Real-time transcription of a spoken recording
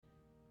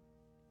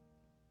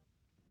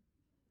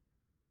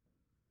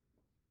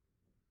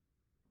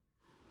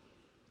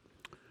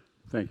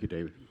Thank you,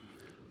 David.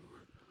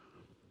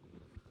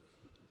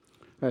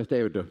 I asked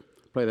David to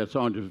play that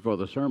song just before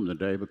the sermon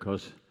today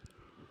because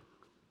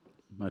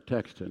my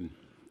text and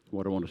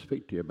what I want to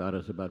speak to you about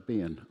is about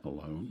being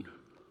alone.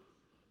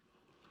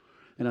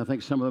 And I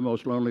think some of the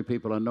most lonely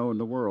people I know in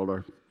the world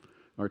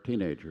are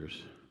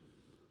teenagers.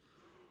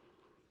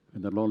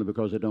 And they're lonely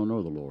because they don't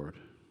know the Lord.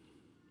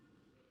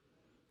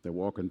 They're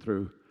walking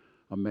through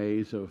a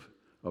maze of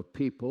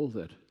people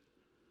that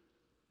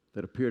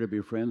appear to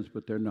be friends,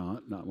 but they're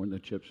not when the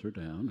chips are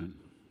down.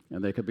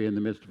 And they could be in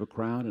the midst of a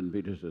crowd and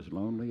be just as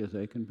lonely as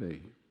they can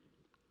be.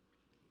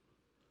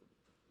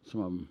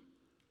 Some of them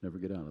never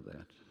get out of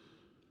that.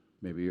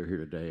 Maybe you're here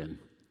today and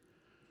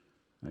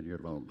you're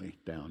lonely,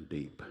 down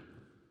deep.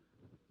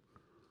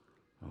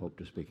 I hope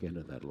to speak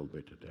into that a little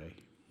bit today.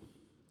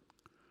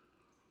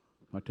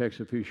 I text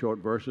a few short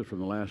verses from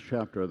the last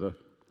chapter of the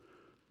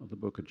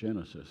book of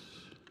Genesis.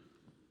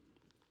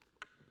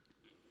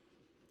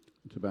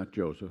 It's about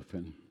Joseph,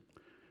 and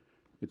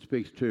it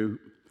speaks to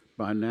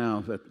but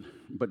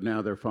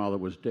now their father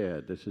was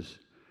dead.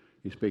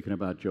 He's speaking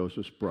about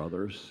Joseph's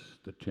brothers,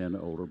 the 10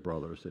 older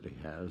brothers that he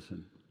has,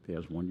 and he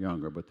has one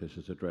younger, but this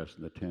is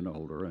addressing the 10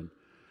 older and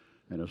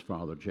his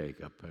father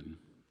Jacob, and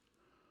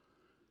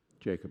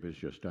Jacob has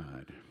just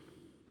died.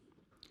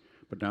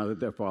 But now that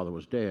their father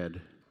was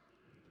dead,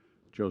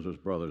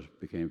 Joseph's brothers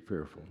became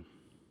fearful.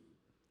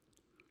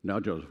 Now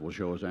Joseph will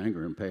show his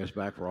anger and pay us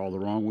back for all the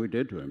wrong we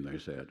did to him, they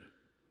said.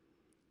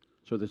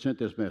 So they sent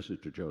this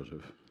message to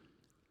Joseph.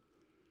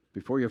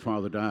 Before your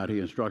father died, he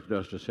instructed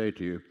us to say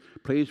to you,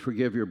 please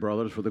forgive your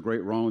brothers for the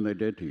great wrong they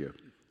did to you,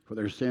 for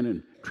their sin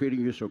in treating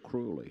you so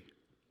cruelly.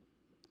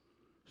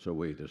 So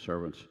we, the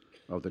servants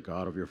of the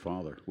God of your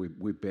father,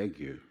 we beg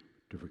you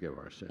to forgive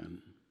our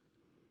sin.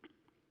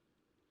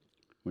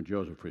 When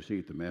Joseph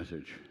received the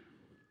message,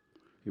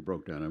 he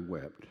broke down and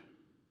wept.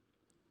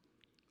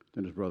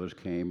 Then his brothers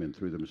came and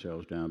threw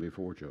themselves down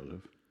before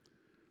Joseph.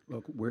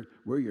 Look,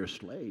 we're your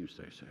slaves,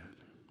 they said.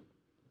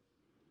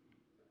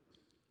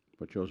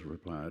 But Joseph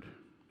replied,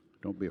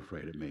 don't be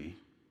afraid of me.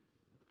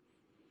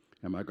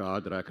 Am I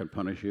God that I can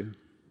punish you?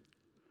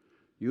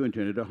 You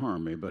intended to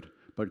harm me, but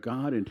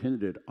God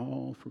intended it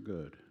all for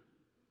good.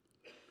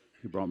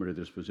 He brought me to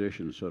this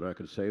position so that I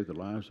could save the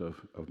lives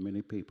of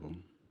many people.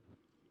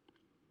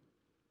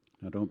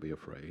 Now don't be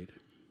afraid.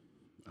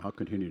 I'll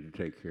continue to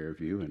take care of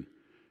you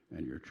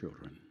and your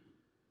children.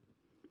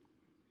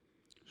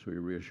 So he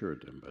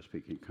reassured them by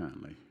speaking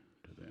kindly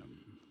to them.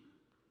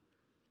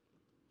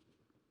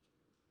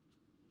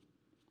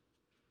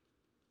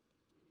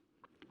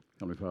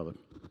 Heavenly Father,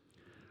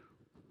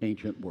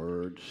 ancient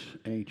words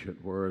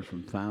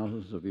from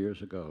thousands of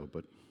years ago,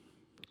 but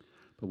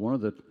one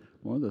of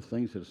the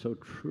things that's so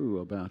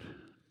true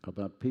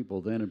about people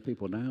then and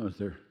people now is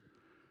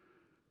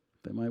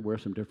they might wear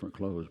some different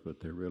clothes, but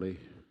they're really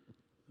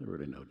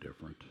no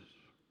different.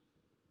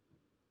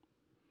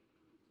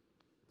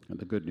 And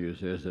the good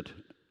news is that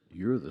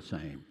you're the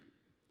same.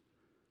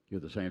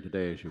 You're the same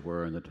today as you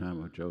were in the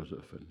time of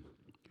Joseph and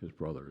his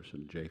brothers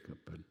and Jacob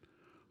and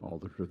all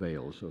the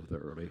travails of the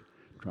early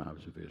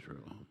tribes of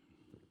Israel.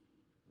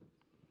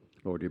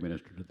 Lord, you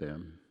minister to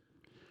them.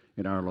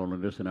 In our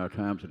loneliness, in our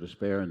times of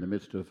despair, in the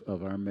midst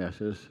of our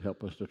messes,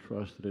 help us to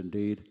trust that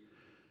indeed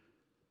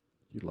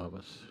you love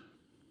us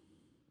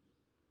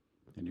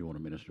and you want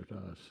to minister to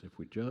us if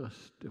we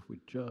just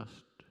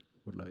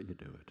would let you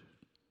do it.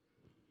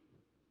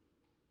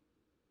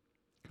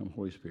 Come,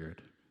 Holy Spirit,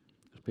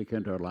 speak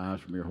into our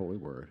lives from your holy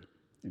word.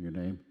 In your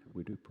name,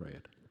 we do pray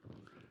it.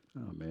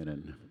 Amen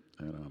and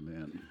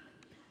amen.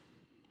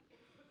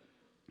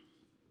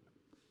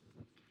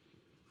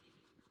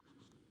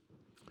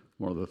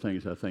 One of the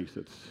things I think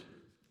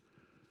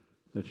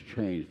that's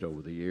changed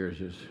over the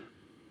years is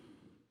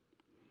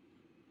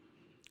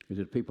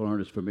that people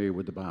aren't as familiar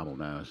with the Bible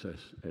now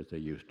as they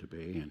used to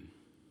be,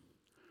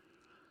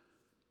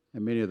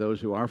 and many of those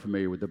who are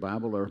familiar with the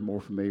Bible are more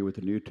familiar with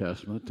the New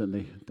Testament than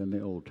the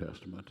Old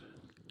Testament.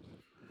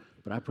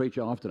 But I preach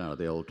often out of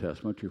the Old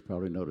Testament. You've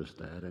probably noticed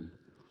that, and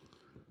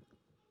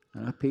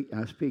I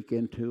speak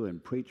into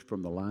and preach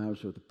from the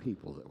lives of the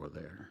people that were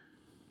there.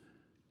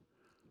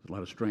 There's a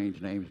lot of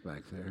strange names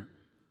back there.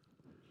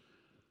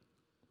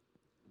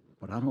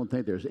 But I don't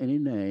think there's any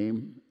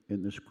name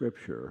in the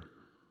Scripture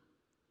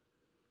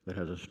that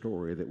has a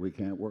story that we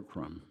can't work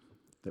from,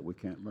 that we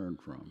can't learn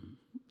from,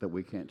 that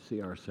we can't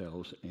see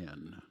ourselves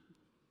in.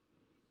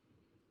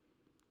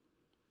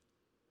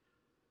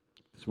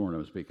 This morning I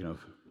was speaking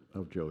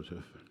of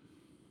Joseph.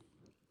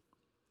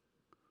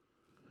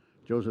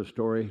 Joseph's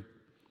story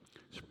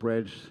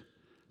spreads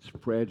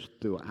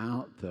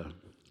throughout the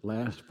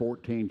last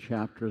 14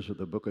 chapters of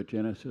the book of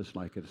Genesis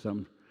like it's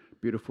some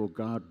beautiful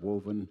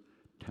God-woven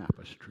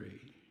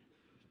tapestry.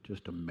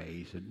 Just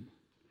amazing.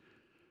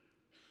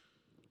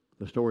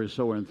 The story is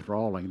so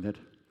enthralling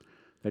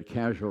that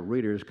casual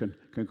readers can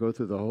go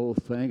through the whole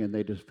thing and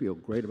they just feel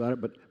great about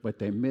it, but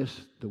they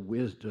miss the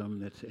wisdom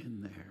that's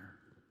in there.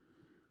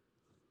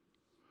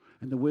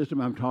 And the wisdom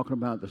I'm talking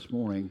about this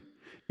morning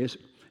is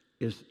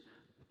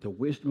the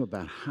wisdom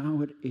about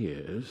how it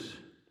is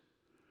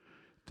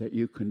that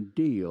you can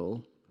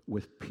deal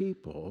with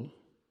people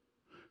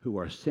who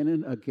are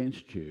sinning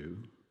against you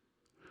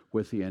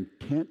with the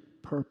intent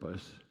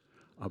purpose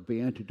of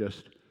being to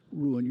just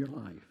ruin your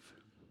life.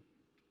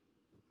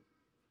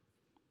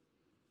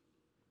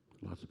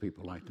 Lots of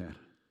people like that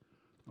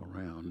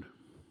around.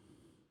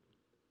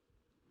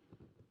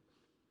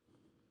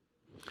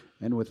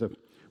 And with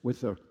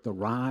the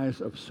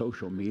rise of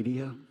social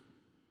media,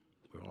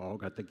 we've all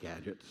got the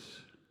gadgets.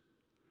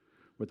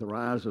 With the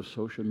rise of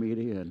social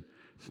media and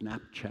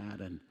Snapchat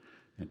and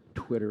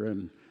Twitter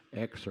and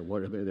X or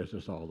whatever, there's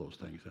just all those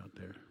things out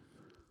there.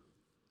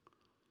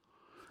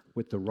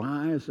 With the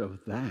rise of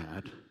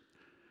that,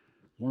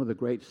 one of the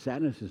great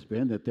sadnesses has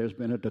been that there's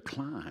been a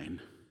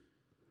decline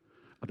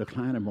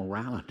in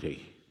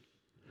morality,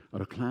 a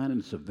decline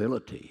in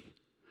civility,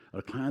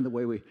 a decline in the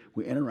way we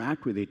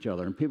interact with each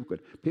other. And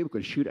people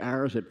could shoot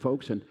arrows at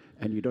folks and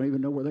you don't even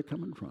know where they're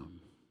coming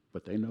from,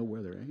 but they know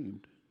where they're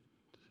aimed.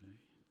 See?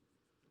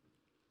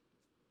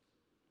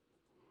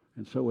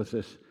 And so with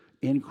this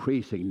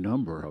increasing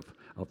number of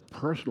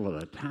personal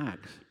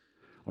attacks,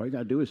 all you got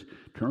to do is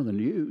turn on the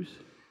news,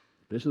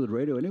 listen to the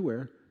radio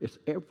anywhere. It's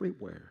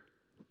everywhere.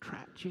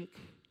 Tragic.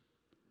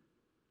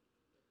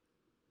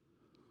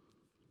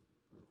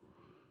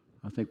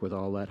 I think with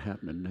all that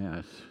happening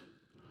now,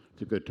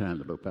 it's a good time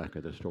to look back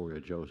at the story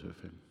of Joseph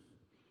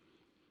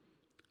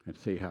and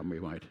see how we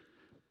might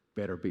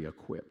better be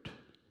equipped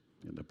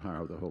in the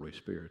power of the Holy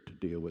Spirit to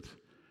deal with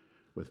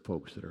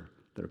folks that are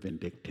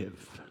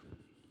vindictive.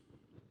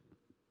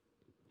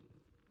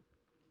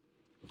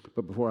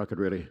 But before I can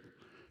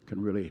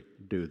really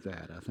do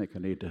that, I think I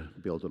need to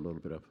build a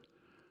little bit of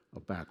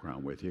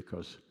background with you,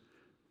 because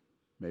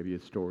maybe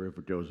the story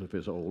of Joseph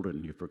is old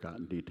and you've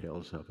forgotten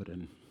details of it.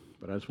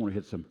 But I just want to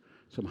hit some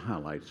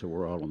highlights so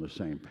we're all on the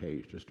same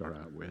page to start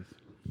out with.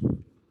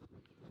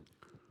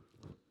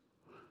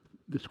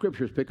 The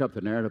scriptures pick up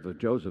the narrative of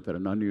Joseph at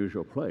an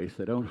unusual place.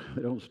 They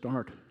don't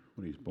start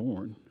when he's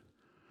born.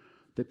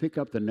 They pick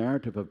up the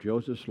narrative of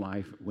Joseph's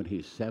life when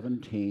he's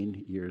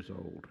 17 years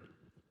old.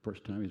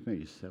 First time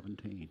he's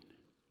 17.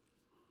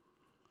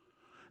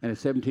 And at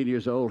 17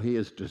 years old, he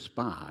is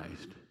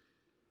despised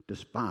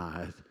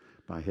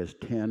by his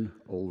 10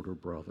 older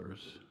brothers.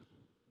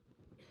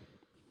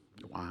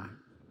 Why?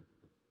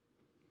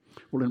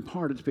 Well, in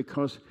part, it's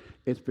because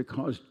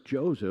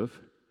Joseph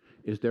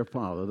is their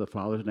father. The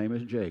father's name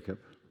is Jacob.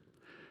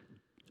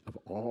 Of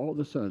all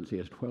the sons, he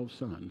has 12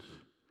 sons.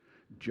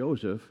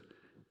 Joseph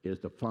is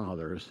the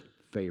father's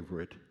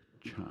favorite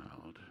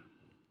child.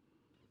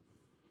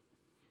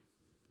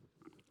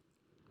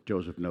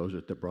 Joseph knows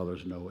it. The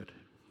brothers know it.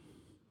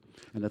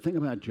 And the thing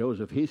about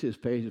Joseph, he's his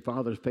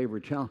father's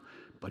favorite child,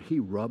 but he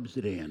rubs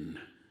it in.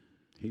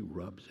 He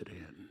rubs it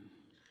in.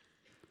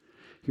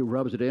 He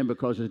rubs it in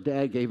because his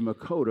dad gave him a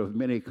coat of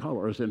many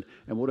colors. And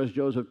what does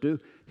Joseph do?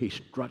 He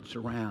struts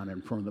around in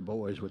front of the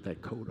boys with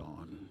that coat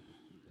on.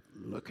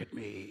 Look at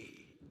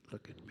me.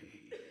 Look at me.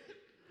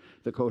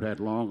 The coat had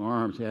long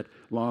arms. He had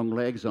long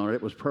legs on it.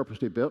 It was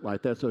purposely built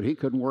like that so he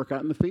couldn't work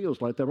out in the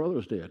fields like the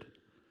brothers did.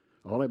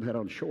 All of them had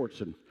on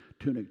shorts and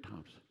tunic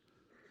tops.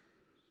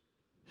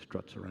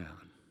 Struts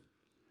around,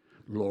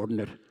 lording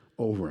it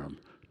over them,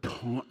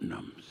 taunting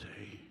them,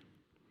 see?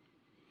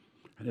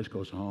 And this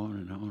goes on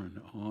and on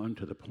and on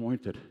to the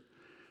point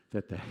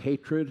that the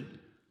hatred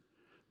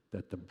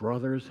that the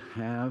brothers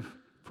have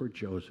for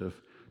Joseph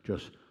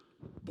just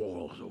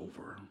boils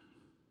over.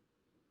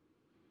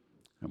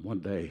 And one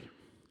day,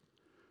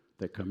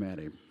 they come at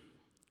him.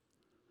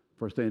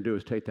 First thing they do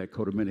is take that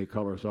coat of many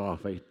colors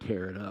off. They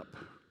tear it up.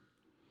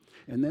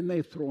 And then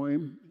they throw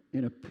him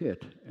in a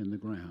pit in the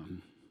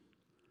ground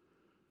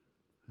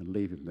and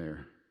leave him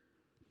there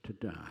to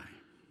die.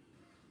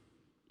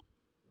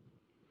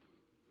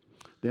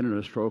 Then in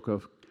a stroke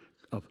of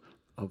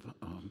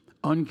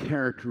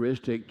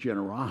uncharacteristic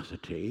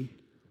generosity,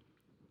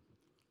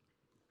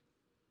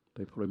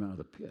 they pull him out of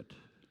the pit.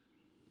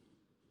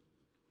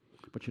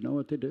 But you know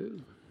what they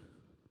do?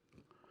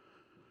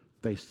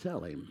 They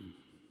sell him.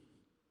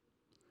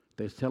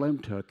 They sell him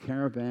to a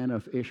caravan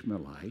of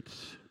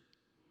Ishmaelites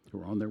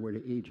who are on their way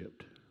to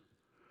Egypt.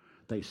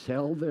 They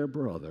sell their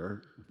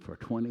brother for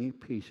 20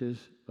 pieces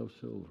of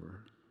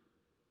silver.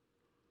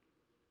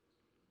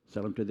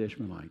 Sell him to the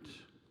Ishmaelites.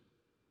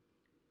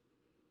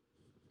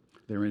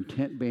 Their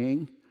intent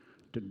being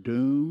to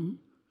doom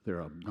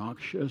their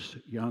obnoxious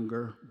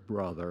younger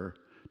brother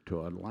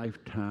to a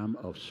lifetime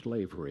of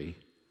slavery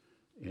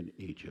in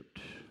Egypt.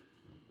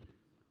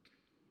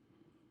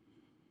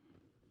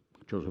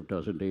 Joseph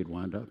does indeed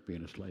wind up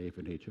being a slave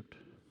in Egypt.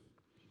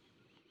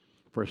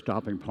 First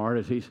stopping part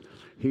is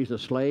he's a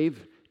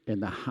slave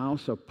in the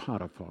house of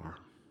Potiphar.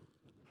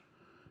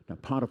 Now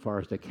Potiphar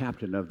is the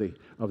captain of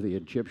the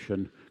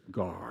Egyptian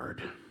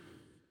guard.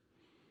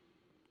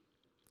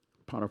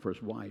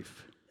 Potiphar's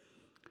wife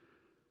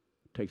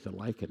takes a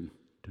liking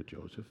to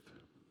Joseph,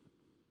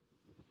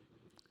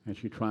 and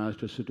she tries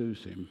to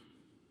seduce him.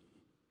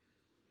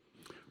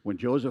 When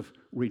Joseph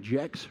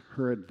rejects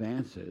her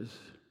advances,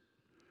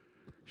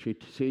 she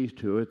sees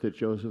to it that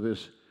Joseph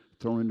is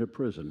thrown into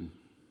prison.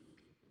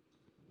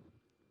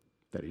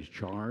 that he's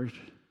charged,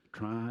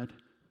 tried,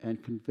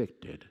 and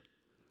convicted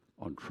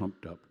on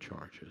trumped-up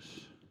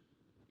charges.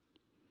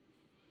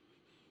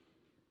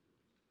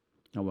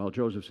 Now, while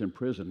Joseph's in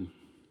prison,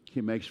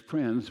 he makes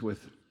friends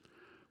with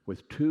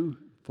two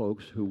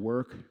folks who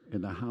work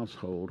in the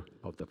household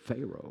of the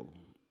Pharaoh,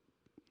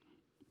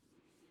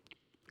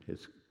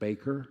 his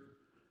baker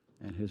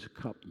and his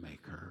cup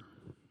maker.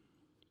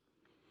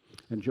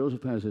 And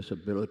Joseph has this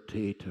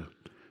ability to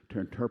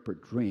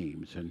interpret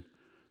dreams, and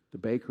the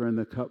baker and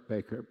the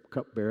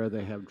cupbearer,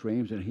 they have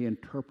dreams, and he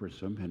interprets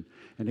them,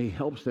 and he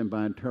helps them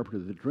by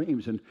interpreting the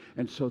dreams.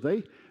 And so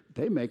they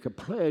make a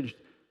pledge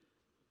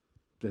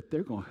that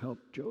they're going to help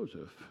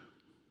Joseph.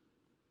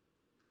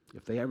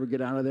 If they ever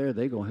get out of there,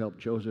 they're going to help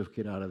Joseph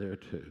get out of there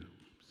too.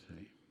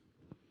 See?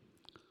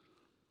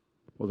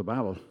 Well, the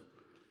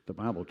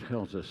Bible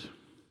tells us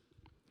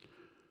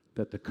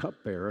that the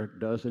cupbearer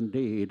does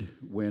indeed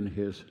win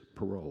his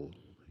parole.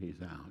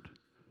 He's out.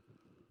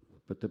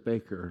 But the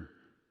baker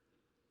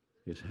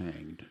is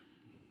hanged.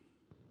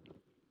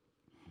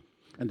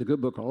 And the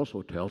good book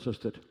also tells us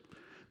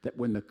that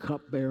when the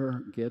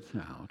cupbearer gets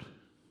out,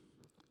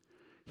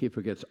 he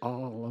forgets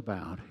all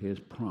about his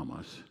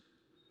promise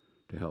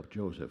to help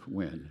Joseph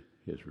win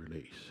his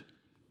release.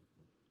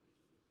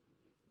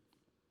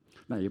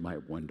 Now you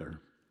might wonder,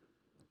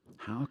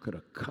 how could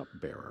a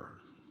cupbearer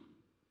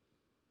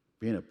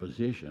be in a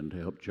position to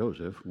help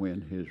Joseph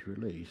win his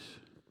release?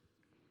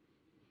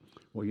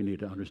 Well, you need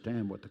to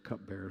understand what the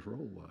cupbearer's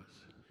role was.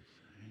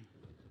 See?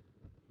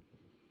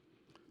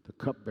 The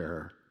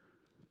cupbearer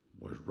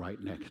was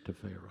right next to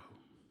Pharaoh.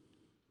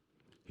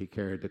 He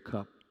carried the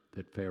cup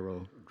that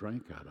Pharaoh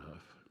drank out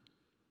of.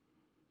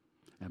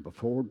 And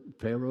before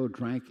Pharaoh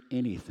drank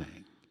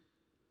anything,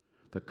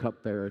 the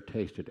cupbearer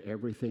tasted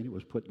everything that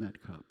was put in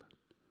that cup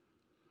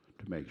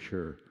to make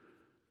sure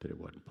that it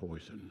wasn't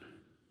poison.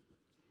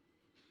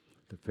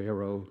 The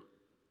Pharaoh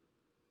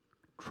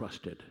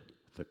trusted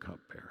the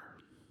cupbearer.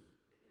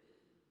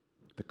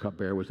 The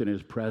cupbearer was in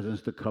his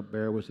presence. The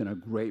cupbearer was in a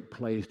great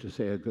place to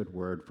say a good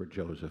word for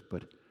Joseph,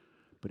 but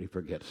he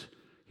forgets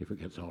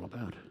all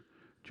about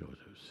Joseph.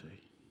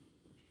 See.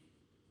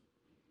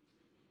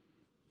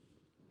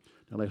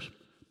 Now let's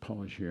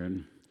pause here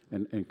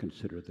and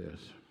consider this.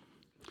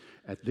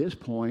 At this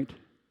point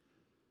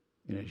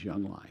in his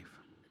young life,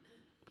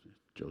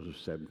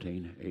 Joseph's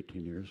 17,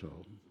 18 years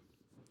old,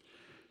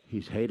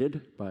 he's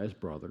hated by his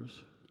brothers.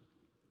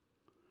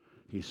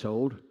 He's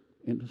sold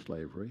into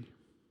slavery.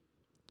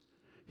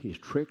 He's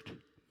tricked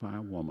by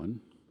a woman.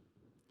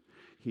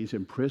 He's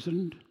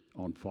imprisoned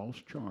on false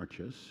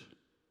charges.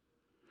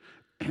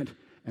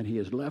 And he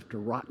is left to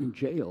rot in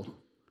jail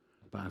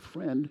by a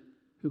friend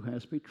who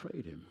has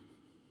betrayed him.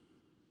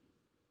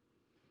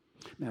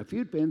 Now, if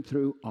you'd been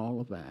through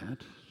all of that,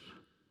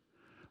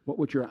 what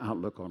would your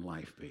outlook on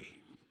life be?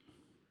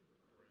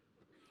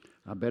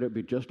 I bet it'd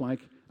be just like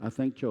I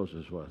think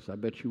Joseph's was. I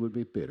bet you would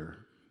be bitter.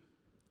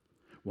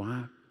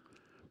 Why?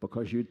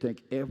 Because you'd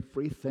think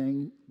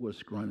everything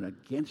was running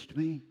against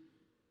me,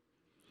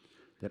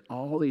 that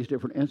all these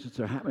different instances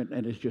are happening,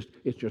 and it's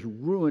just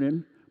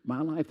ruining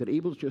my life, that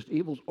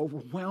evils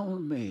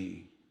overwhelm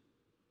me.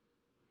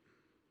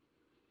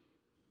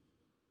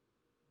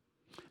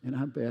 And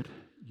I bet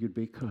you'd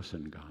be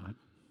cussing God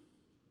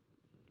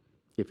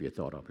if you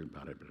thought of him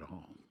about it at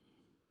all.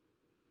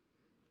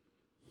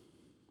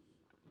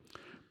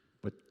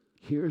 But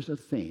here's a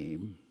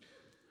theme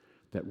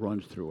that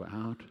runs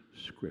throughout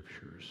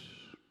Scriptures.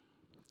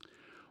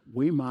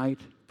 We might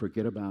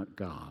forget about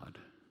God,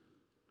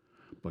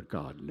 but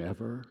God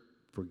never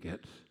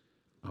forgets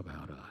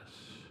about us.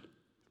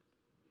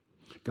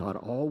 God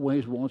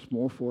always wants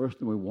more for us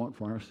than we want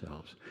for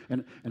ourselves.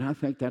 And I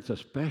think that's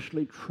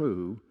especially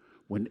true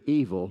when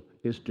evil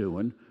is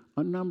doing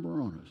a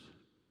number on us.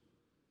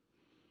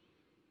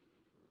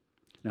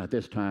 Now, at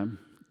this time,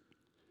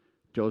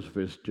 Joseph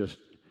is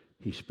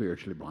he's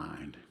spiritually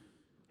blind.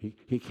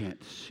 He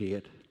can't see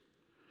it.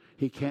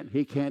 He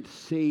can't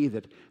see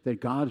that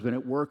God's been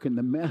at work in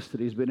the mess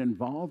that he's been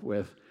involved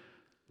with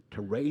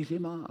to raise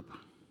him up.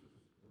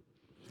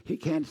 He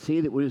can't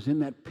see that when he was in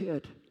that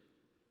pit,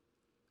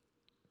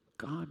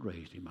 God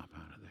raised him up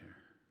out of there.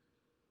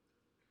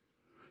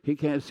 He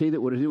can't see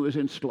that when he was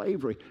in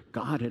slavery,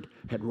 God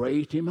had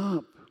raised him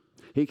up.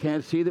 He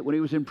can't see that when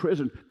he was in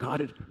prison,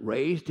 God had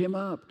raised him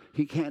up.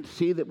 He can't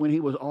see that when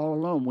he was all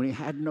alone, when he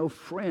had no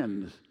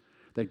friends,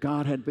 that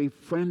God had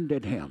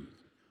befriended him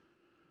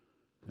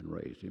and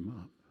raised him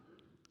up.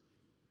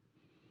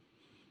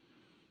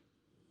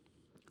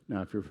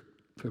 Now, if you're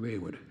familiar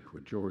with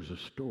George's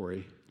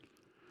story,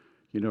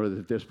 you know that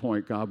at this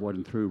point, God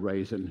wasn't through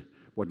raising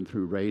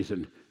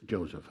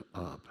Joseph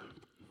up.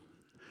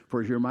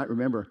 For as you might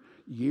remember,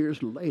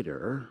 years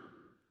later,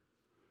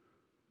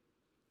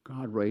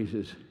 God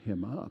raises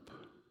him up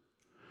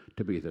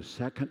to be the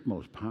second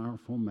most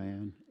powerful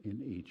man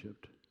in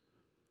Egypt,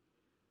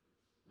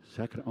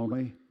 second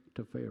only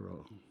to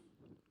Pharaoh.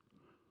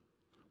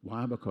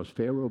 Why? Because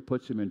Pharaoh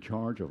puts him in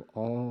charge of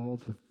all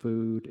the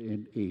food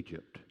in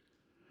Egypt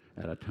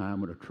at a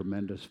time when a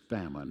tremendous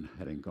famine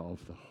had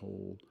engulfed the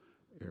whole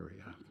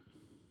area.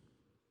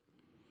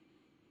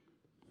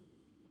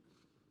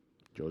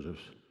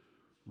 Joseph's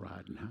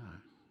riding high.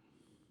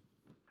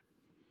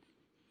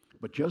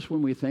 But just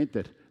when we think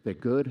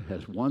that good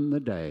has won the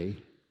day,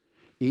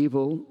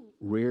 evil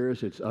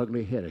rears its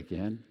ugly head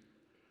again,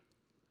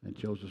 and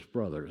Joseph's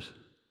brothers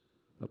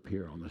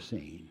appear on the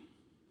scene.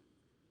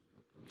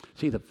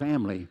 See, the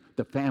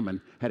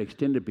famine had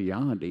extended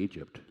beyond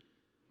Egypt,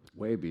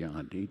 way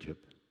beyond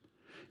Egypt.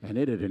 And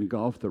it had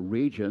engulfed the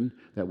region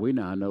that we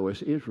now know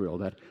as Israel,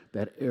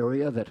 that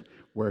area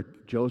where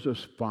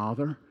Joseph's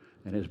father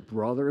and his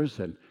brothers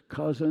and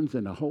cousins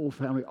and the whole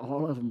family,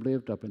 all of them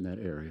lived up in that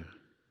area.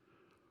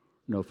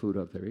 No food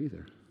up there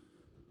either.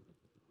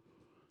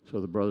 So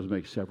the brothers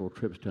make several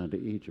trips down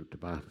to Egypt to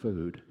buy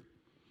food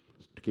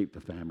to keep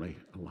the family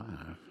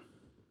alive.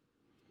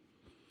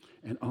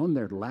 And on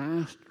their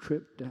last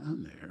trip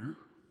down there,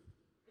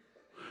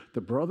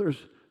 the brothers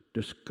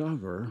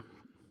discover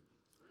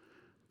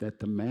that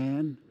the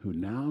man who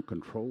now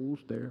controls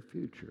their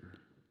future,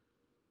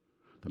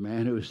 the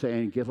man who is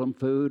saying give them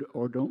food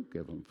or don't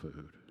give them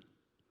food,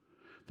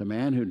 the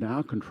man who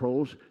now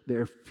controls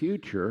their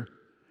future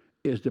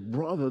is the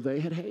brother they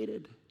had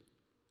hated.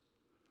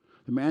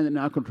 The man that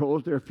now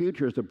controls their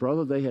future is the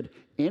brother they had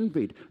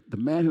envied. The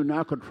man who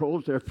now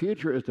controls their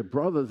future is the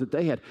brother that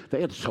they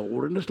had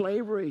sold into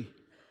slavery.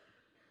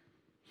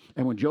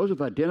 And when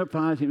Joseph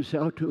identifies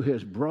himself to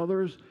his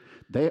brothers,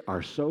 they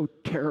are so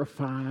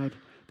terrified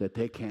that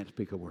they can't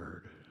speak a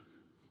word.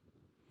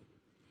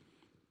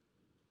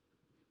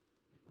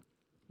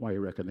 Why do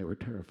you reckon they were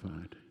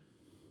terrified?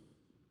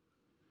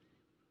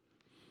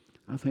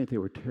 I think they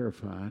were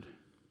terrified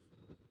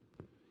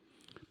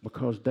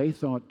because they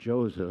thought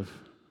Joseph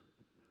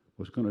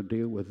was going to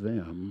deal with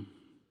them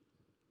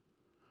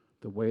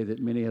the way that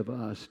many of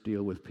us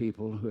deal with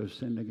people who have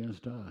sinned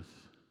against us.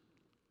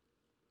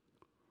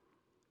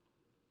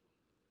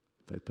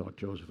 They thought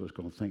Joseph was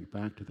going to think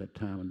back to that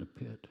time in the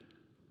pit.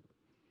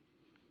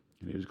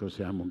 And he was going to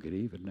say, I'm going to get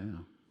even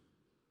now.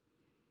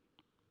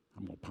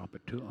 I'm going to pop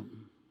it to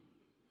them.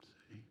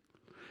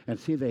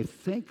 See, they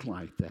think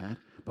like that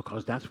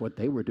because that's what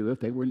they would do if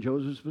they were in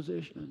Joseph's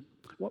position.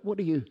 What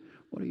do you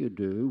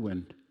do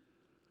when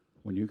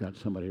you got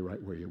somebody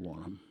right where you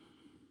want them?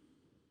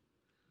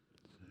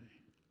 See?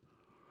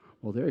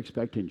 Well, they're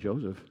expecting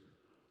Joseph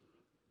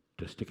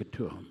to stick it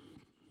to them,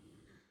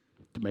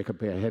 to make them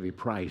pay a heavy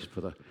price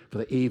for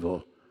the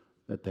evil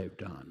that they've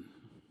done.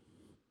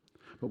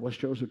 But what's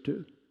Joseph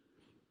do?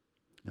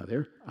 Now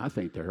I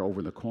think they're over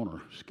in the corner,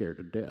 scared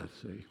to death.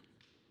 See,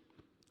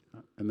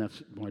 and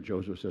that's why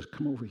Joseph says,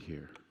 "Come over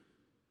here."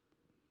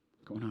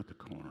 Going out the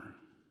corner.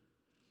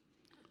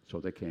 So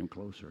they came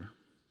closer,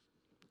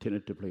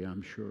 tentatively,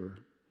 I'm sure.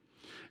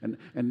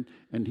 And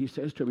he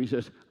says to him, he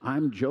says,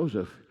 "I'm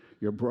Joseph,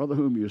 your brother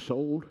whom you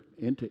sold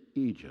into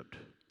Egypt."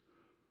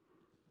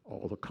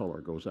 All the color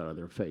goes out of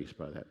their face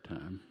by that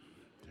time,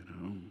 you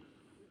know.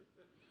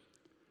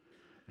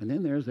 And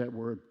then there's that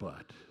word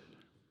 "but."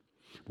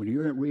 When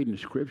you're reading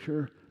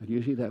Scripture and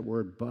you see that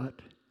word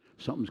 "but,"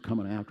 something's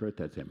coming after it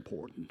that's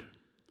important.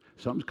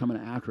 Something's coming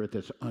after it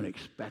that's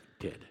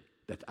unexpected,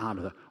 that's out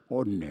of the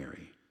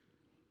ordinary.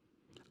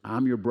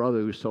 I'm your brother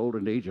who sold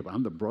into Egypt.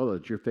 I'm the brother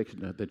that you're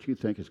fixing that you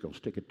think is going to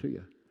stick it to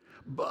you.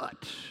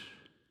 But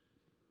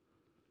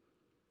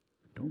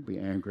don't be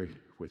angry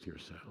with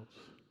yourselves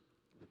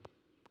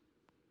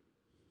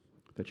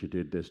that you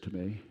did this to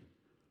me,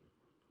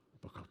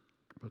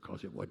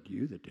 because it wasn't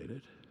you that did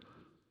it.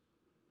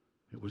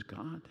 It was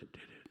God that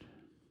did it.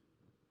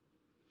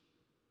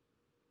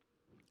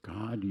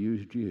 God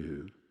used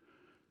you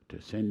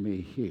to send me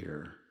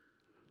here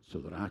so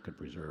that I could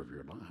preserve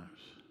your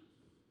lives.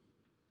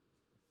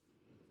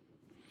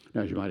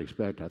 Now, as you might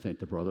expect, I think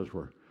the brothers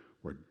were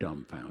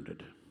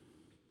dumbfounded.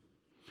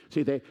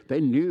 See,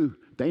 they knew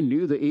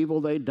the evil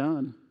they'd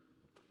done.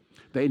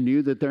 They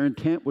knew that their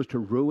intent was to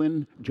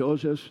ruin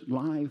Joseph's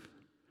life.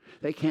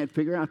 They can't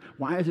figure out,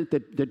 why is it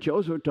that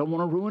Joseph don't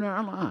want to ruin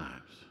our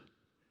lives?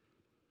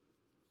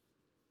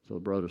 So the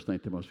brothers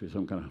think there must be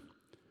some kind of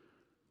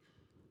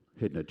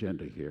hidden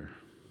agenda here.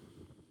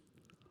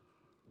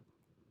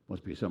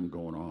 Must be something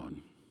going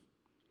on.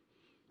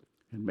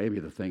 And maybe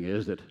the thing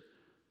is that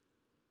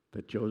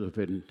Joseph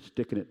isn't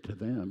sticking it to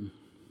them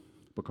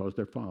because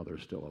their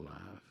father's still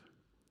alive.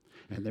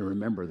 And they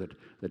remember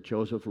that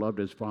Joseph loved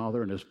his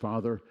father, and his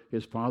father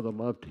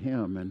loved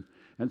him.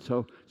 And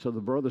so the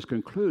brothers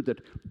conclude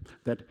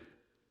that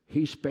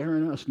he's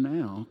sparing us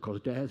now because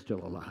Dad's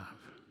still alive.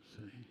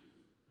 See?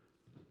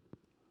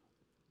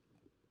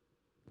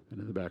 And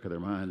in the back of their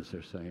minds,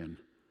 they're saying,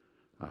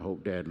 I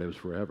hope Dad lives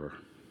forever.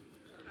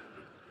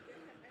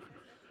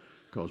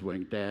 Because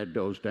when Dad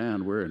goes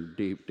down, we're in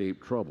deep,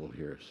 deep trouble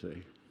here,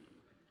 see?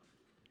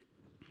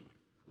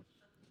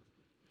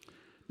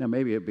 Now,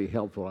 maybe it'd be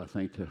helpful, I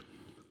think,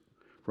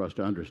 for us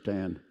to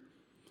understand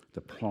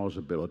the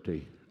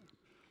plausibility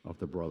of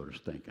the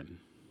brothers' thinking.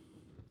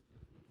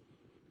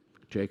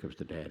 Jacob's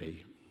the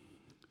daddy,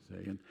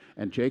 see?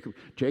 And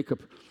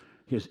Jacob,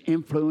 his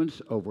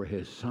influence over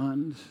his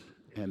sons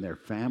and their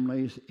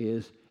families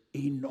is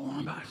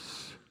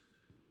enormous.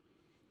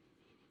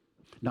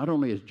 Not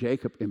only is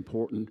Jacob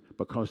important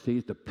because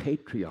he's the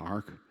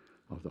patriarch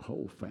of the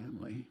whole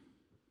family,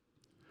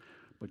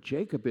 but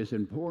Jacob is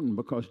important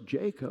because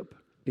Jacob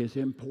is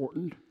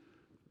important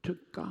to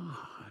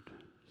God.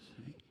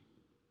 See?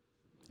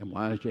 And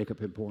why is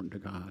Jacob important to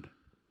God?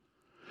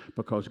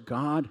 Because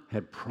God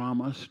had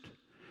promised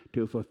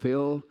to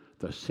fulfill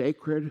the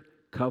sacred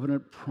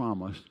covenant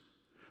promise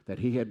that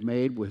he had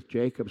made with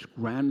Jacob's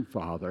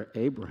grandfather,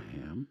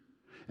 Abraham,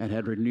 and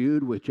had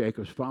renewed with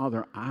Jacob's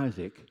father,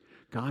 Isaac.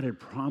 God had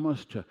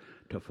promised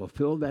to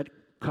fulfill that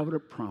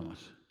covenant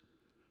promise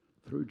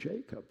through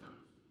Jacob.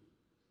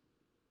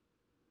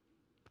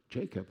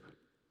 Jacob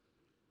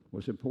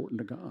was important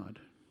to God.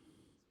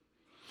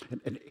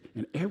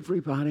 And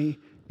everybody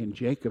in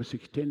Jacob's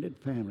extended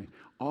family,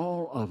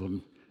 all of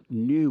them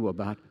knew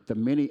about the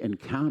many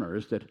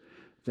encounters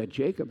that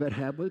Jacob had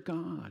had with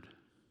God.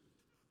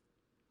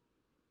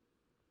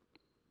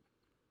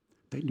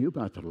 They knew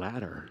about the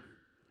ladder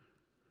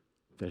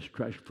that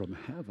stretched from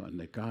heaven,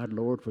 that God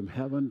lowered from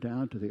heaven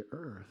down to the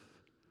earth.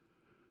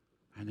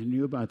 And they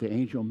knew about the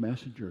angel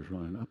messengers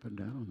running up and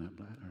down that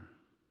ladder.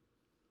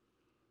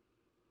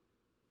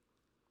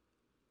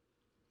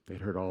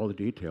 They'd heard all the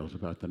details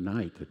about the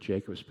night that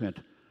Jacob spent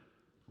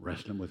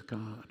wrestling with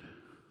God.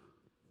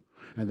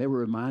 And they were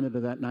reminded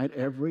of that night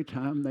every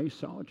time they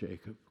saw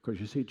Jacob.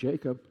 Because you see,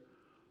 Jacob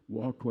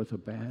walked with a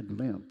bad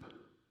limp.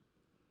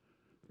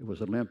 It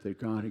was a limp that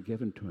God had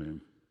given to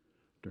him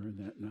during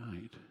that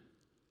night.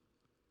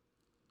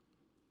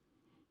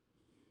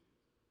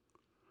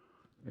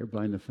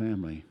 Everybody in the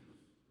family,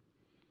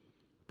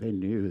 they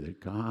knew that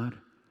God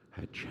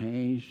had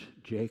changed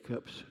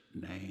Jacob's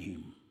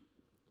name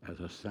as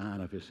a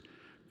sign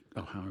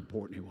of how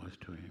important he was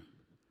to him.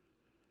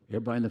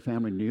 Everybody in the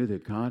family knew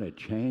that God had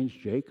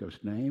changed Jacob's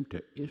name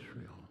to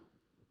Israel.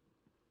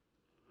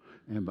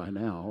 And by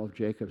now, all of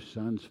Jacob's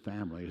sons'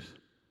 families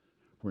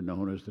were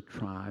known as the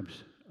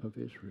tribes of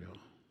Israel.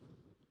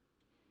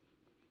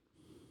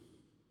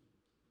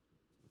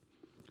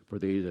 For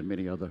these and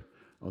many other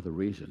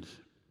reasons.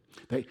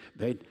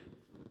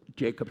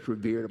 Jacob's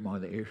revered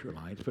among the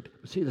Israelites. But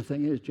see, the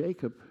thing is,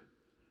 Jacob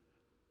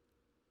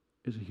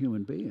is a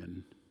human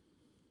being.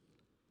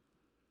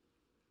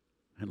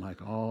 And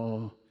like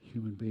all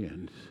human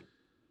beings,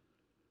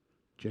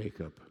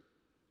 Jacob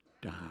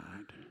died.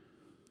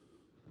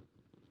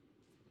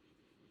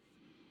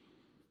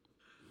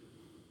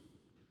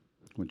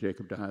 When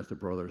Jacob dies, the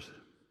brothers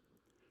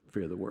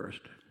fear the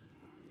worst.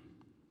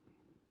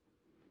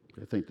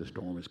 They think the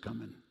storm is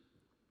coming.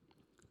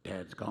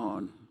 Dad's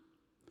gone.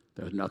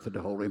 There's nothing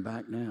to hold him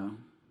back now.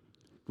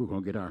 We're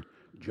going to get our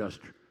just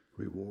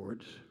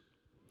rewards.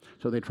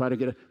 So they try to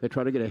get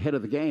ahead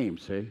of the game,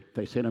 see?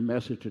 They send a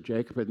message to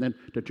Jacob and then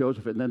to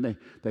Joseph, and then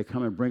they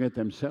come and bring it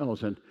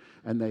themselves, and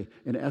they,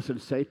 in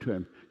essence, say to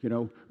him,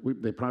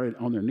 they probably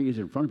on their knees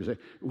in front of him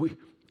say,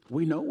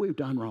 we know we've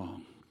done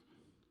wrong.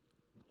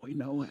 We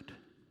know it.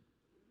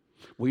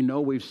 We know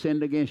we've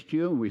sinned against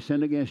you, and we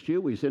sinned against you.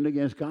 We sinned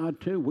against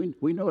God, too.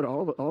 We know it.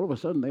 All of a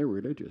sudden, they're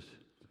religious.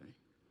 See?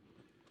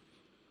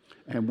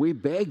 And we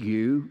beg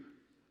you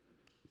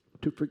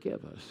to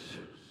forgive us.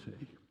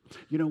 See?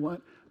 You know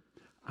what?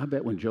 I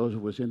bet when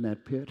Joseph was in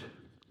that pit,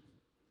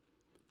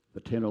 the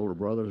 10 older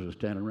brothers were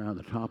standing around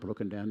the top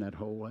looking down that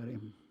hole at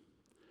him.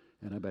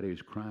 And I bet he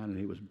was crying and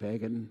he was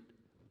begging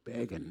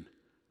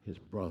his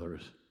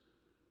brothers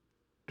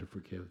to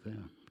forgive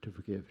him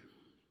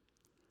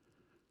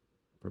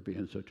for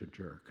being such a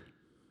jerk.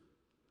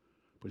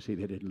 But see,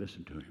 they didn't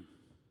listen to him.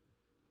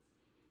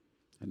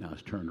 And now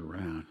it's turned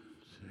around,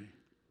 see.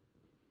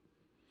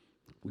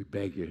 We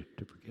beg you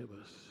to forgive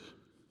us.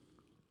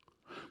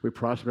 We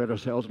prostrate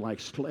ourselves like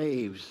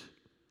slaves.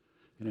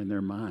 And in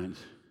their minds,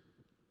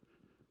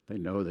 they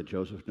know that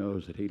Joseph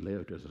knows that he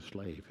lived as a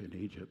slave in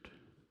Egypt.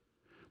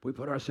 We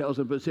put ourselves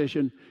in a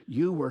position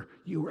you were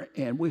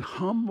in. We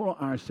humble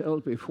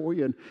ourselves before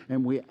you,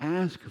 and we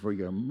ask for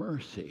your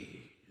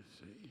mercy. You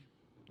see.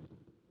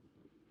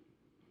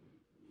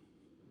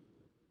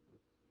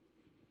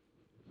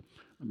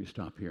 Let me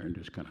stop here and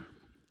just kind of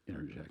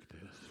interject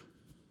this.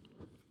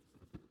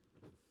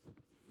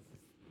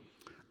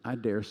 I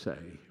dare say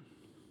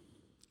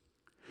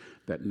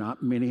that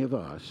not many of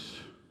us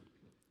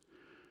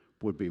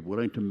would be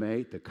willing to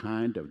make the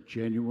kind of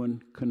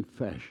genuine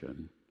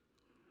confession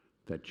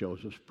that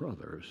Joseph's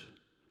brothers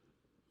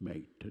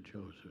make to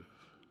Joseph.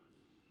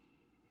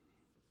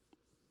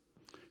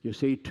 You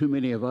see, too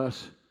many of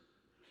us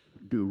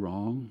do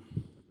wrong.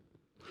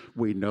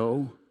 We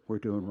know we're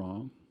doing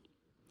wrong.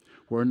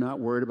 We're not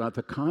worried about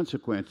the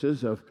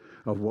consequences of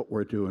what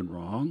we're doing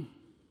wrong.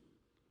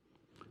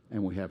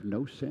 And we have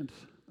no sense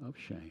of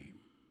shame.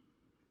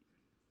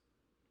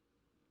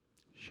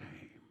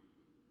 Shame.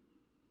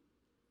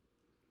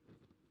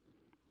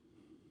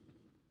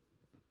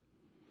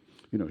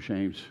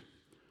 Shame's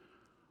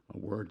a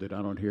word that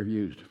I don't hear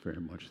used very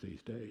much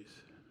these days.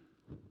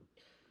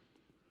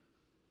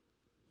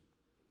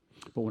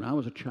 But when I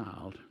was a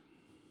child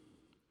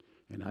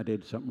and I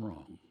did something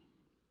wrong,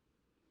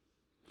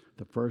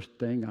 the first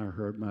thing I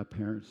heard my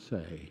parents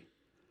say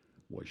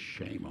was,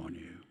 "Shame on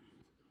you."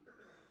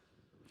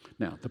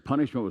 Now, the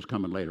punishment was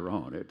coming later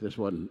on. This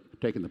wasn't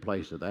taking the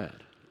place of that.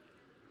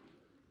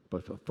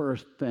 But the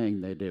first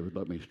thing they did was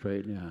look me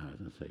straight in the eyes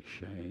and say,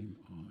 shame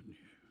on you.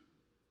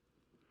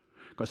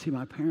 Because, see,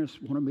 my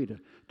parents wanted me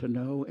to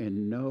know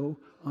in no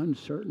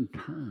uncertain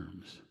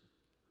terms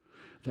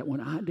that when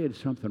I did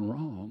something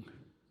wrong,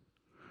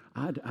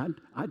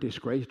 I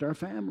disgraced our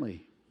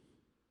family.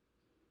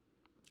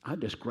 I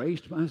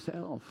disgraced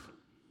myself.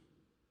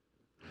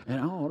 And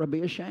I ought to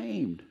be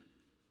ashamed.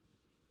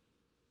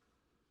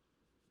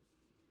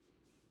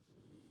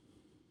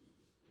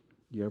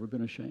 You ever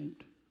been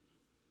ashamed?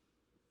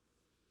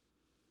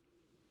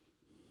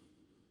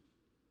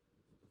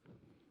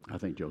 I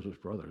think Joseph's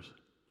brothers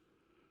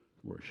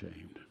were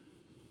ashamed.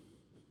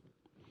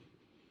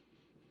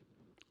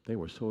 They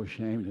were so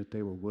ashamed that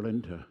they were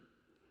willing to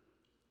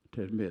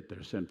admit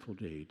their sinful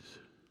deeds.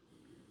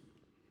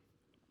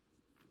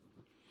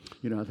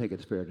 You know, I think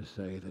it's fair to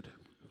say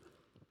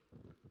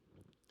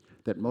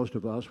that most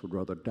of us would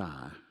rather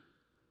die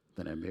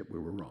than admit we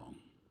were wrong.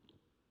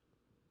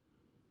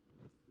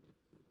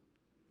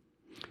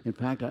 In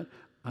fact,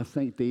 I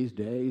think these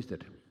days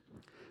that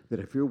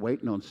if you're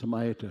waiting on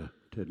somebody to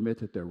admit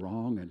that they're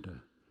wrong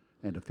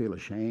and to feel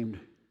ashamed,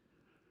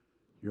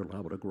 you're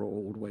liable to grow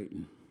old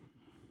waiting.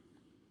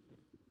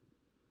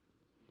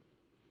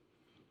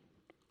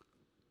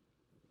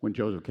 When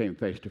Joseph came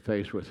face to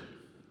face with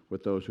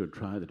those who had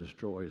tried to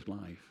destroy his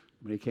life,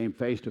 when he came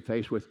face to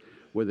face with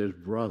his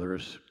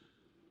brothers,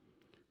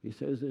 he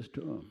says this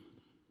to them: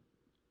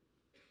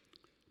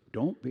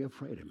 don't be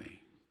afraid of me.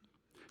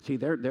 See,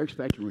 they're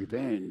expecting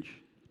revenge.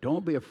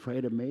 Don't be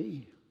afraid of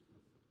me.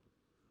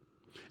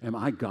 Am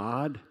I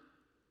God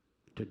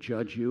to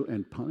judge you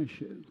and punish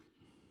you?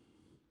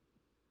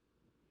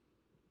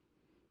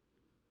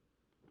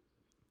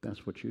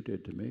 That's what you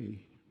did to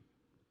me.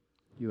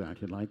 You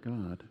acted like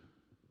God.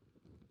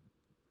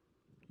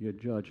 You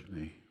judged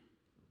me.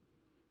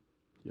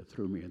 You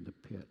threw me in the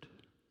pit.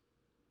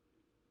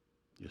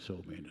 You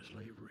sold me into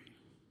slavery.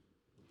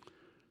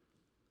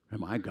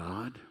 Am I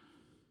God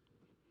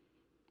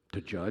to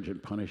judge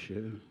and punish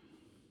you?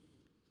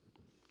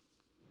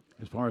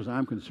 As far as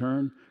I'm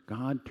concerned,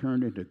 God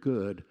turned into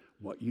good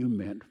what you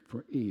meant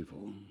for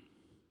evil.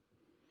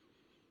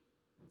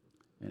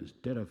 And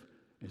instead of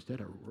I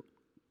started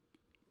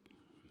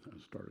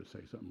to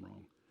say something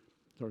wrong.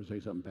 Started to say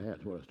something bad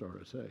is what I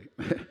started to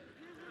say.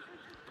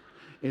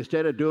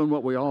 Instead of doing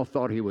what we all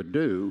thought he would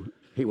do,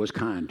 he was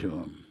kind to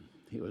them.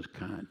 He was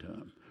kind to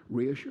them.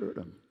 Reassured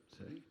them.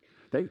 See?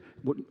 They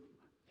wouldn't,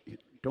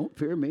 don't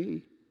fear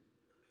me.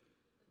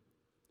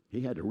 He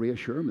had to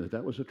reassure them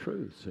that was the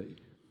truth, see.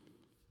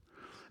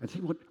 And see,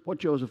 what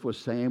Joseph was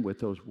saying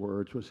with those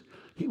words was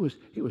he was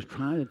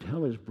trying to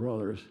tell his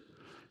brothers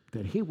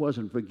that he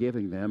wasn't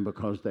forgiving them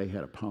because they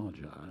had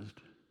apologized.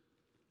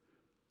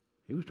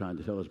 He was trying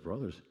to tell his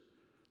brothers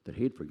that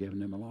he'd forgiven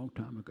them a long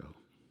time ago.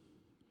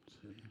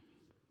 See?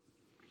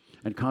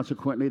 And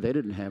consequently, they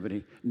didn't have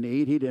any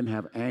need. He didn't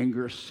have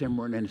anger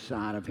simmering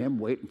inside of him,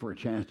 waiting for a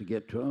chance to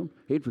get to him.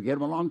 He'd forget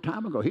him a long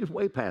time ago. He was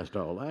way past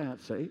all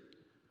that, see?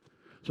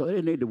 So they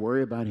didn't need to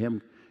worry about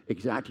him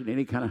exacting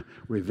any kind of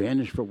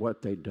revenge for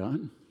what they'd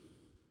done.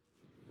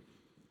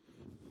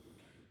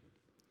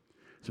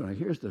 So now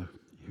here's the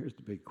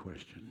big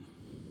question.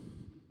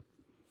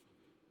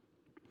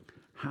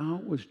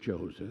 How was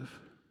Joseph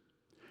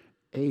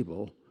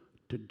able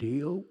to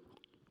deal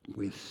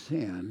with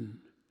sin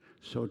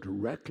so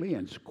directly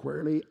and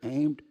squarely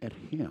aimed at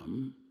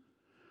him?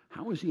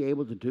 How was he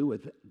able to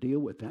deal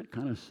with that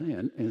kind of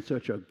sin in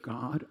such a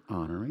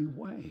God-honoring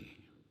way?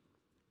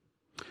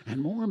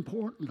 And more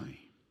importantly,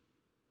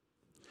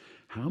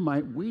 how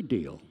might we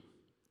deal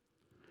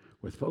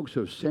with folks who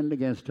have sinned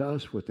against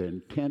us with the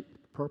intent,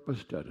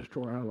 purpose to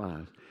destroy our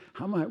lives?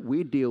 How might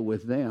we deal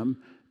with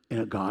them in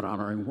a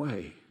God-honoring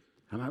way?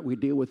 How might we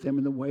deal with them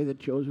in the way that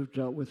Joseph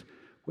dealt with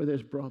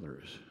his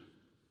brothers?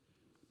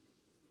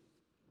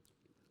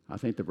 I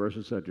think the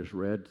verses I just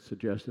read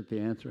suggest that the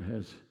answer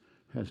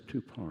has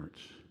two parts.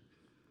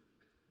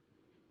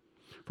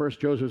 First,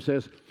 Joseph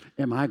says,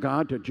 am I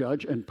God to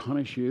judge and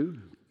punish you?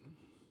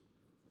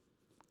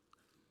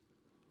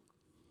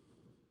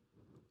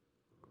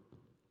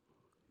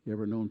 You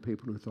ever known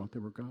people who thought they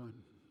were God?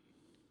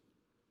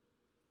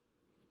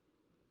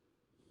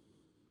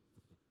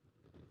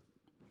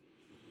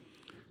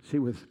 See,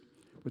 with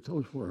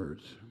those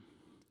words,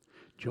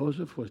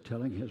 Joseph was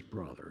telling his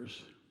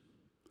brothers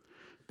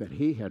that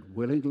he had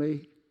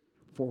willingly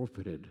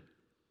forfeited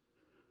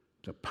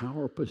the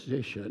power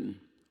position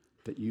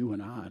that you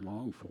and I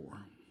long for.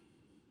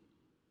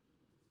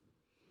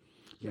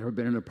 You ever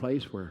been in a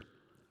place where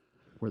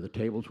the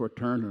tables were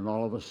turned and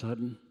all of a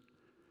sudden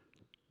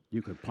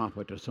you could pop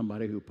it to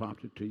somebody who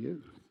popped it to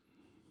you?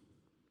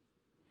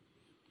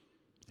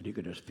 And you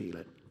could just feel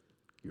it.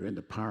 You're in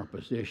the power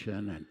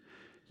position and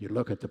you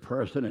look at the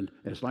person and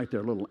it's like they're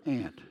a little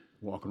ant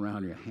walking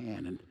around your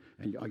hand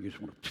and you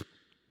just want to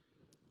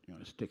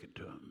stick it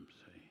to them.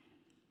 See?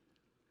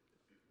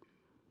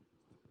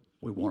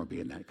 We want to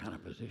be in that kind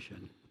of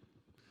position.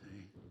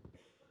 See?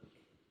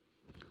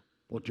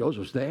 Well,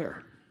 Joseph's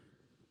there.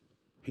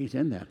 He's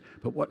in that.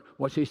 But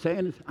what's he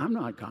saying is, I'm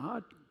not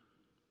God.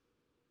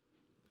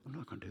 I'm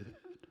not going to do that.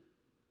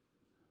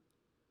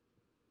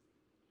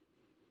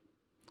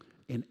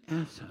 In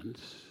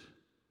essence,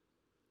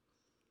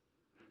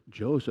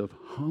 Joseph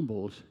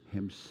humbles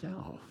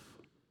himself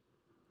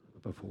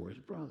before his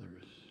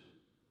brothers.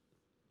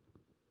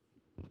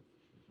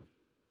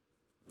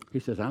 He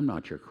says, I'm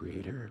not your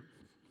creator.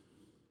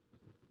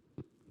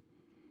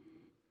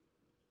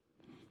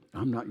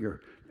 I'm not your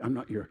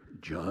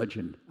judge,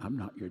 and I'm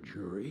not your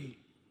jury.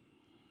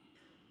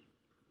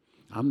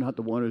 I'm not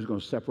the one who's going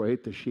to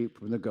separate the sheep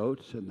from the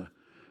goats and the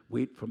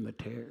wheat from the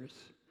tares.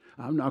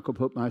 I'm not going to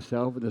put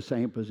myself in the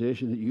same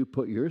position that you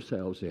put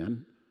yourselves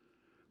in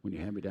when you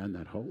hand me down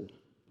that hole.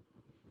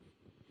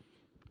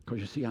 Because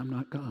you see, I'm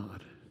not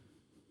God.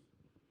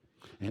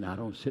 And I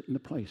don't sit in the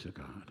place of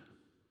God.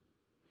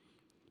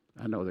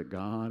 I know that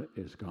God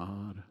is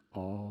God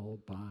all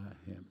by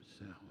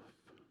himself.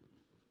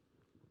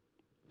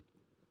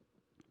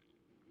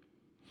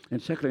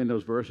 And secondly, in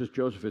those verses,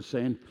 Joseph is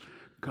saying,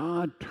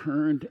 God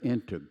turned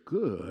into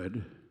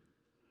good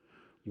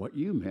what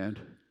you meant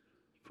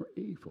for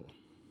evil.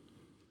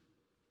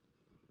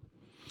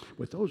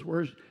 With those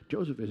words,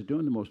 Joseph is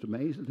doing the most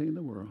amazing thing in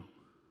the world.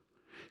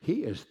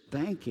 He is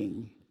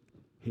thanking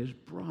his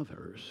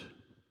brothers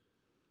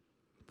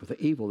for the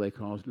evil they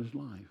caused in his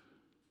life.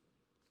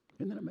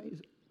 Isn't that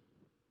amazing?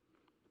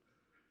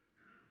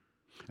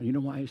 And you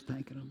know why he's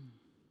thanking them?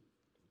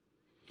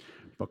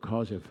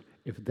 Because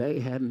if they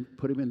hadn't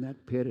put him in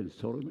that pit and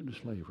sold him into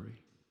slavery,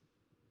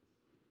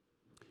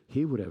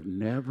 he would have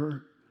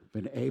never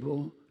been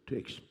able to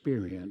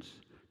experience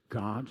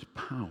God's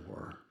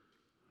power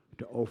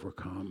to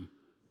overcome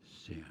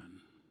sin.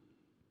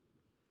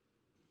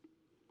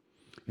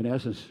 In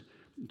essence,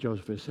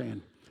 Joseph is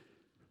saying,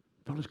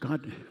 fellas,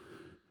 God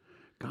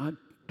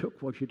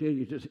took what you did,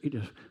 he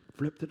just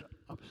flipped it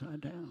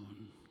upside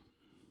down.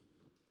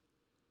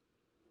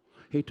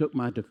 He took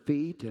my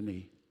defeat and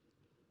he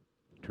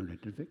turned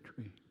it into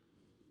victory.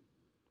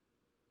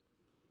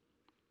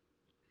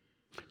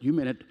 You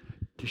meant it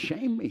to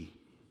shame me,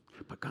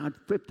 but God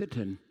flipped it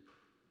and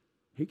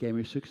he gave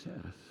me success.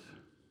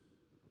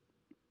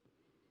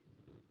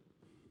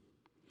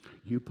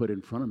 You put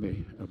in front of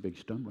me a big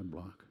stumbling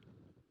block,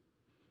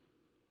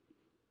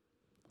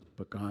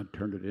 but God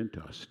turned it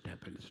into a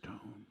stepping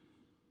stone.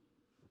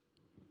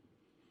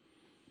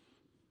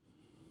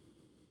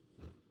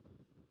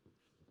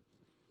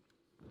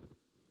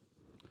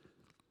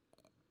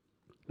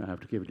 Now,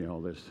 after giving you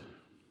all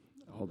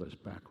this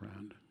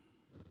background,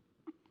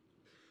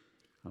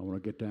 I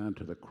want to get down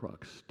to the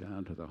crux,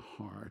 down to the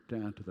heart,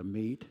 down to the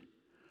meat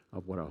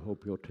of what I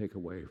hope you'll take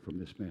away from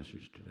this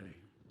message today.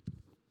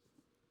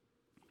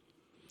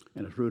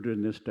 And it's rooted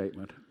in this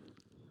statement: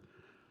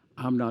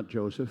 I'm not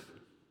Joseph,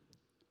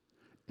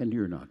 and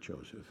you're not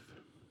Joseph.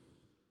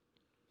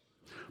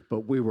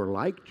 But we were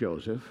like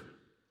Joseph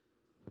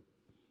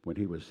when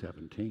he was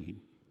 17,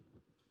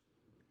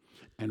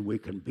 and we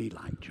can be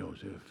like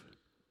Joseph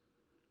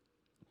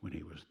when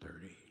he was 30.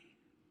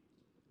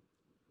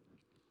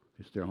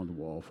 It's there on the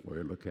wall for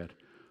you. Look at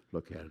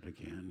it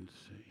again.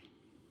 See,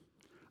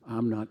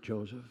 I'm not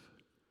Joseph,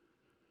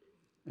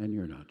 and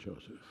you're not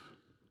Joseph.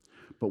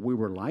 But we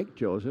were like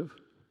Joseph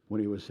when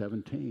he was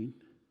 17,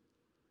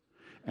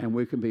 and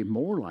we can be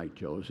more like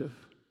Joseph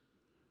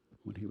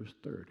when he was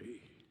 30.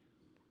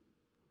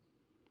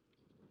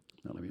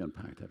 Now let me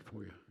unpack that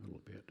for you a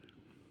little bit.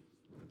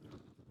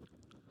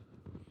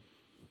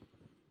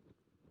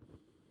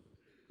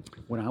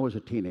 When I was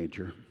a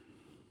teenager,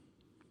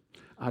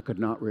 I could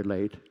not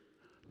relate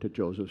to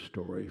Joseph's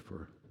story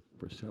for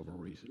several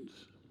reasons.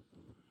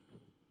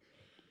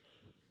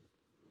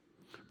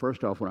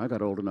 First off, when I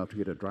got old enough to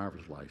get a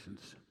driver's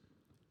license,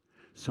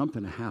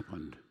 something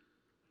happened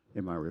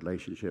in my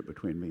relationship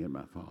between me and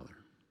my father.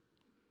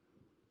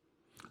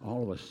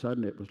 All of a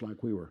sudden, it was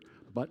like we were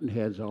butting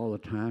heads all the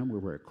time. We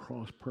were at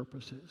cross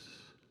purposes.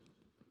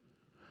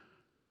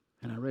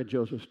 And I read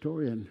Joseph's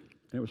story, and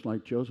it was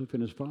like Joseph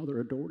and his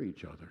father adored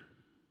each other.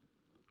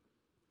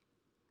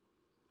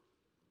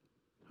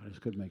 I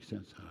just couldn't make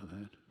sense out of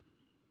that.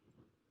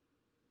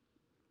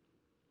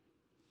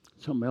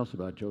 Something else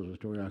about Joseph's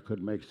story I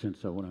couldn't make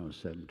sense of when I was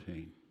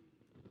 17.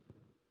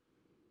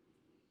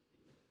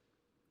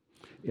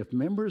 If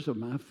members of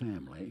my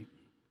family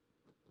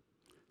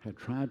had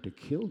tried to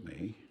kill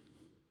me,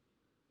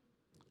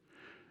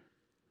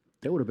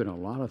 there would have been a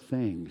lot of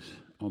things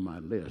on my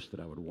list that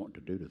I would want to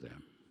do to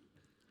them.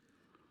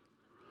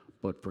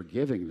 But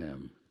forgiving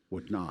them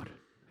would not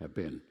have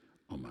been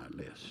on my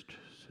list,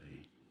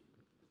 see.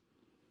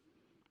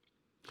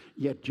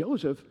 Yet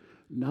Joseph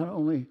not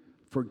only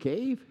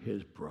forgave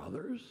his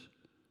brothers,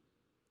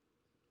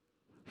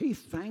 he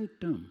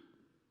thanked them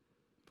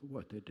for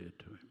what they did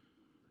to him.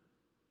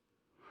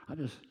 I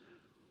just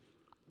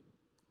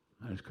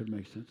couldn't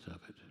make sense of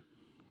it.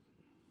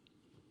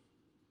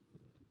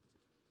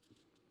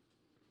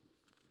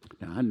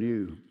 Now, I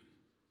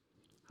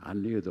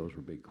knew those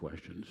were big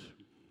questions.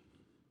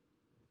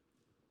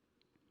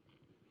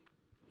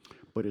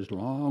 But as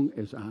long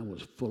as I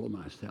was full of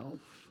myself,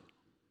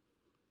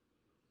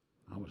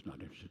 I was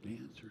not interested in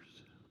answers.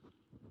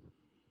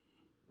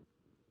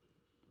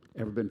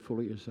 Ever been full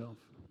of yourself?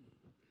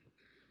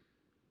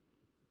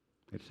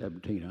 At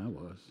 17, I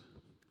was.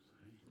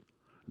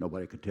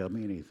 Nobody could tell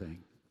me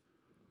anything.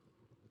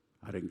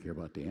 I didn't care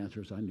about the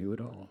answers. I knew it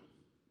all.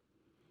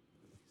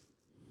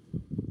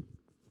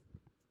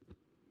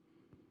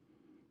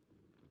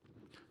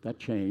 That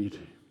changed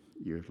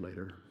years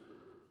later.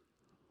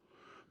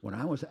 When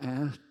I was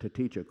asked to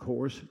teach a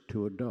course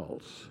to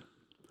adults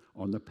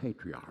on the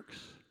patriarchs,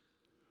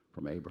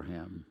 from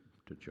Abraham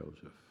to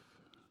Joseph.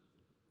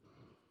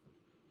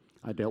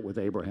 I dealt with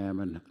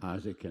Abraham and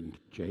Isaac and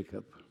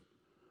Jacob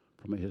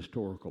from a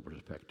historical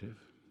perspective.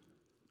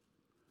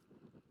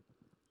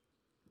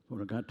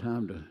 When I got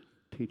time to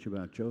teach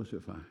about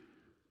Joseph,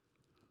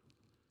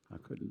 I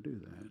couldn't do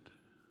that.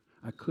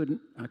 I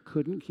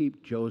couldn't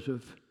keep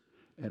Joseph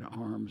at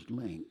arm's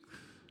length.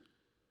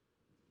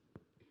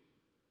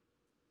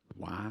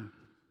 Why?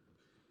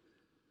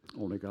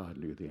 Only God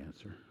knew the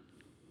answer.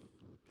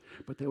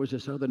 But there was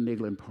this other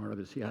niggling part of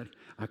it. See,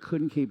 I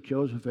couldn't keep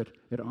Joseph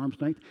at arm's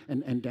length,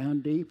 and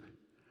down deep,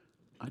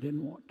 I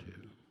didn't want to.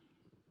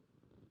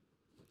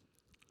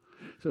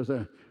 So as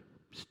I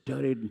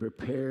studied and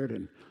prepared,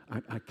 and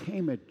I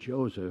came at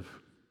Joseph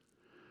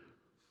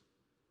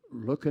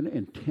looking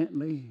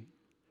intently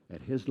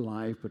at his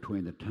life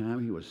between the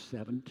time he was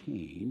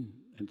 17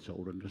 and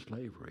sold into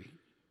slavery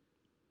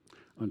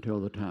until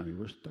the time he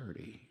was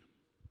 30.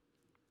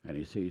 And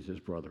he sees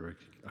his brother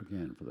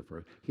again for the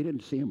first. He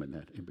didn't see him in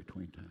that in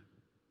between time.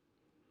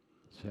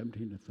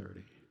 17 to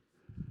 30.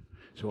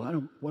 So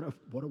what I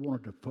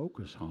wanted to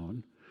focus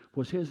on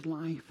was his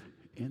life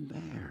in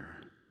there.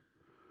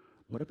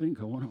 What had been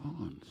going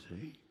on,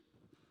 see?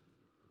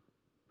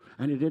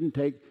 And it didn't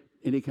take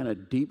any kind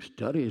of deep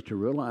studies to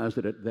realize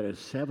that at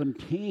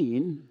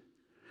 17,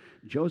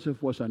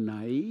 Joseph was a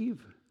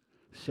naive,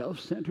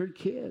 self-centered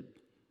kid.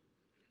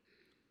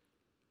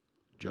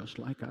 Just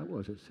like I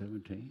was at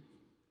 17.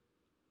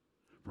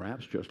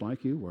 Perhaps just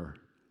like you were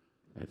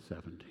at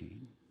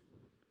 17.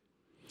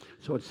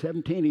 So at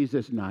 17, he's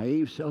this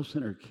naive,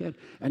 self-centered kid.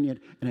 And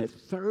at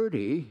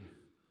 30,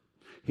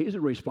 he's a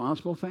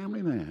responsible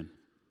family man.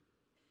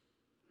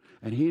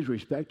 And he's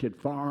respected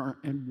far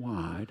and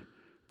wide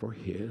for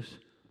his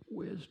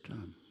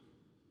wisdom.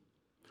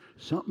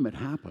 Something had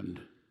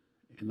happened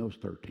in those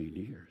 13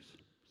 years,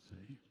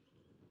 see?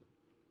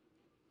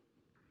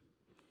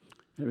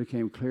 And it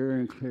became clearer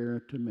and clearer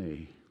to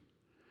me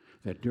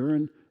that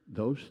during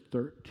those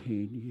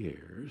 13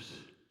 years,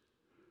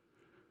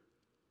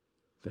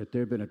 that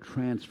there had been a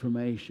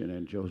transformation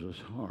in Joseph's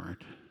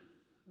heart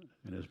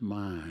and his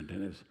mind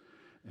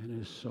and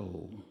his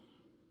soul.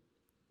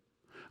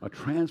 A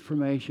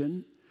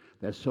transformation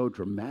that so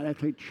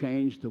dramatically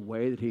changed the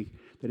way that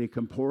he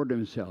comported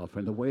himself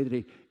and the way that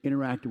he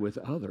interacted with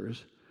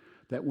others,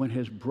 that when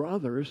his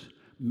brothers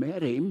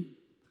met him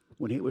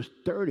when he was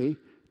 30,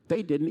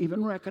 they didn't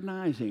even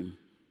recognize him.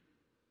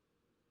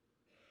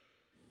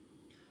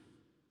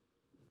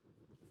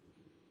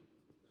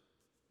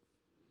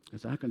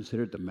 As I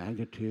considered the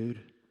magnitude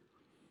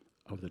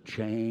of the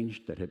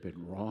change that had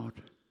been wrought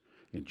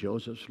in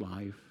Joseph's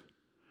life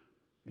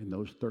in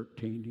those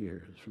 13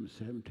 years, from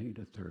 17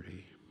 to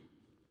 30,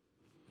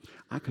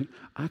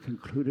 I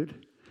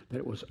concluded that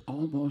it was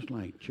almost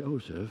like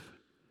Joseph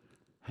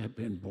had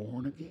been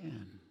born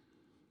again.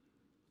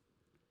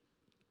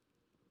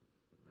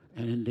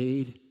 And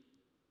indeed,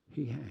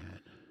 he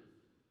had.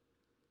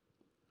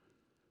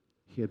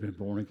 He had been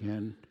born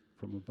again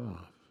from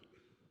above.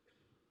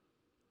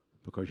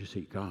 Because you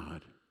see,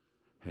 God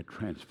had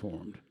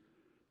transformed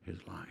his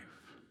life,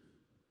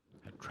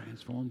 had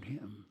transformed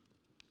him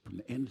from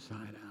the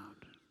inside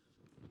out.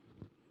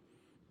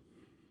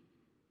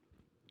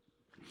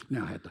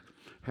 Now,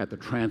 had the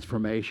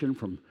transformation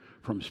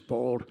from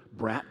spoiled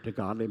brat to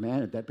godly man,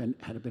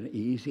 had it been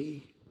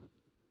easy?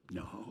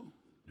 No.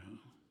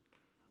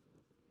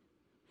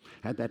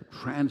 Had that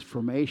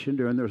transformation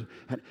during those,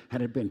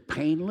 had it been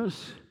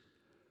painless?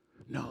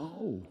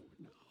 No.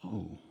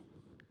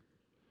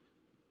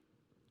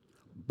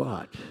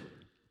 But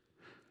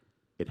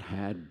it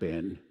had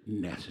been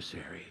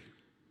necessary.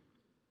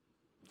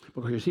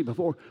 Because you see,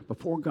 before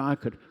God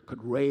could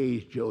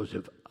raise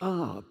Joseph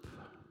up,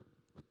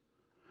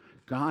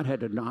 God had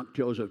to knock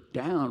Joseph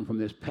down from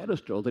this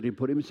pedestal that he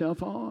put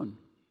himself on.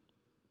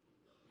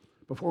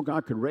 Before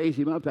God could raise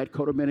him up, that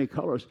coat of many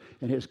colors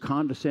and his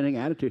condescending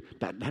attitude,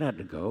 that had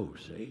to go,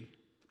 see?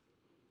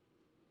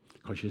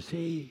 Because you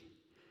see,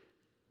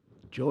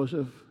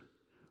 Joseph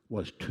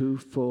was too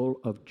full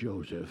of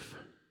Joseph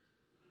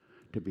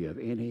to be of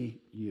any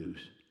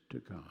use to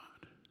God.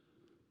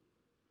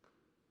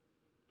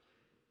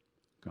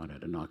 God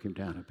had to knock him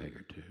down a peg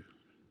or two.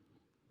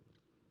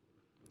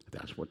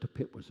 That's what the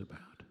pit was about.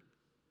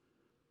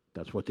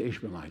 That's what the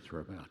Ishmaelites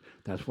were about.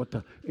 That's what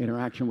the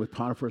interaction with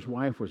Potiphar's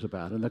wife was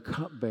about, and the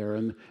cupbearer,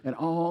 and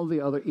all the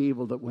other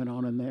evil that went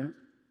on in there.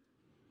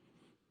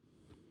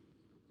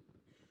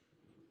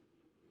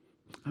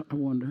 I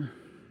wonder,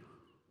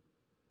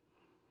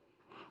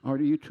 are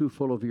you too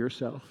full of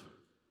yourself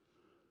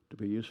to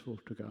be useful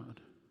to God?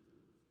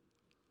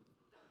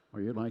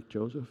 Are you like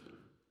Joseph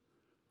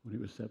when he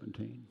was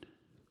 17?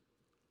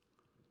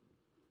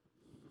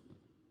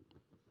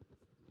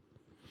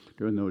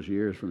 During those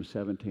years from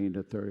 17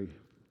 to 30,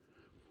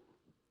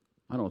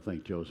 I don't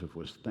think Joseph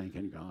was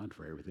thanking God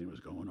for everything that was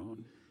going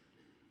on.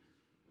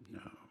 No.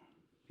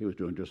 He was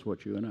doing just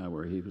what you and I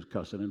were. He was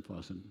cussing and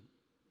fussing.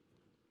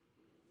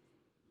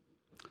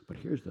 But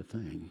here's the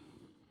thing.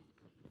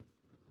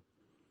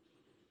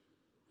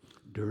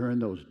 During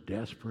those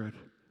desperate,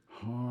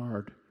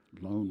 hard,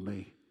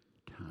 lonely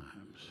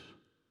times,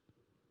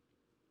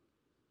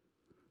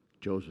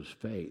 Joseph's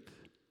faith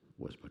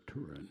was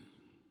maturing.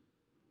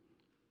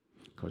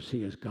 Because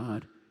see, as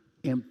God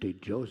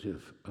emptied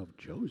Joseph of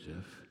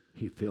Joseph,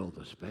 he filled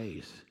the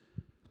space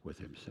with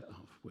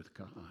himself, with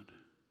God.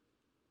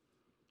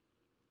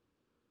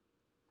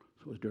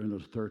 So it was during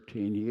those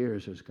 13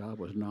 years as God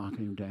was knocking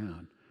him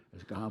down,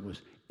 as God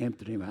was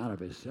emptying him out of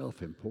his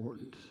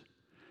self-importance.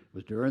 It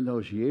was during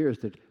those years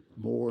that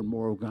more and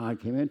more of God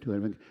came into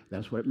him. And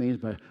that's what it means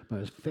by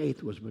his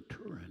faith was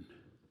maturing.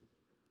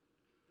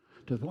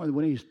 To the point that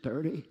when he's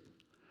 30,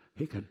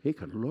 he can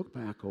look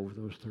back over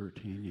those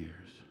 13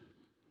 years.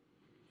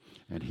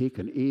 And he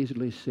can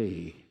easily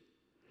see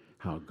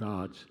how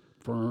God's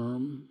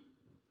firm,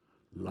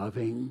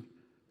 loving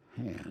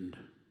hand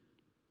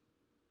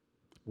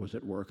was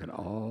at work in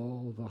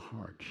all the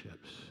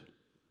hardships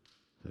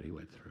that he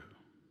went through.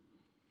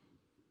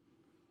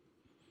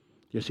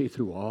 You see,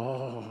 through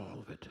all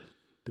of it,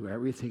 through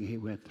everything he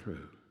went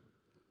through,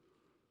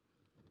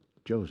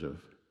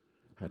 Joseph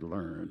had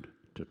learned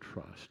to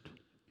trust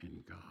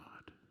in God.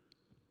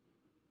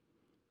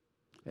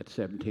 At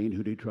 17,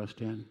 who did he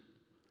trust in?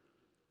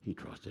 He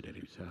trusted in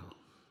himself.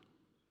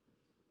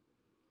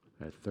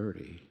 At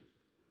 30,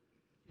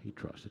 he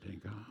trusted in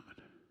God.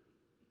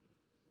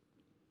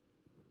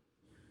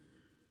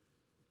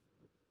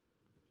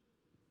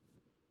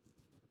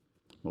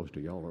 Most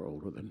of y'all are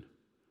older than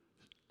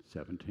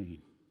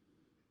 17.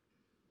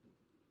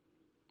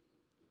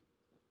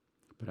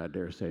 But I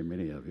dare say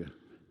many of you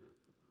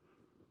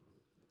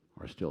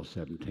are still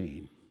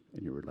 17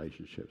 in your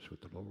relationships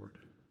with the Lord.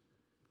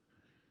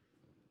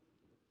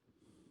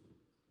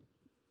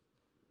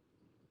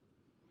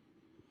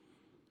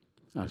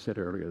 I said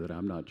earlier that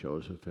I'm not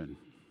Joseph,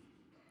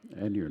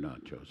 and you're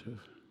not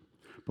Joseph.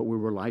 But we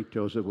were like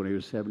Joseph when he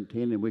was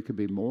 17, and we could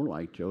be more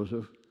like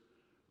Joseph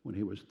when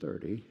he was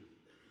 30.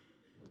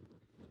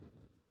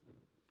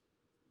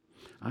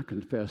 I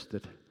confess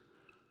that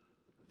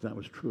that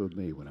was true of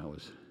me when I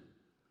was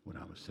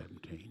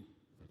 17.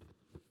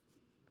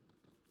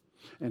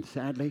 And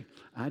sadly,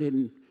 I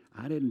didn't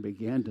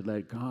begin to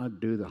let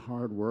God do the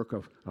hard work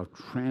of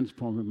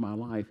transforming my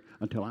life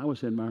until I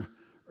was in my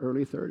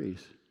early 30s.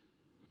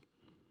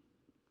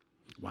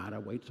 Why did I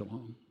wait so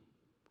long?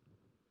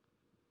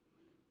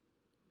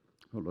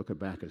 Well, looking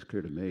back, it's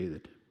clear to me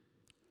that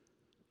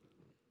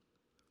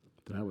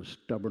I was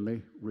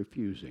stubbornly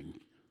refusing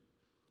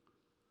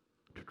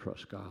to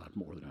trust God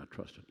more than I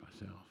trusted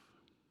myself.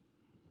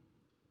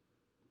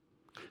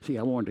 See,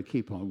 I wanted to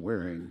keep on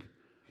wearing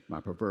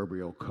my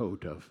proverbial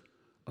coat of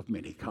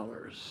many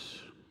colors.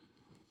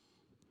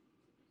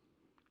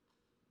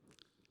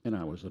 And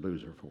I was a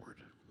loser for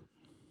it.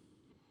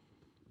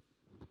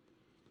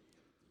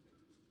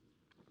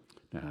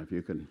 Now, if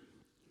you can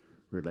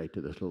relate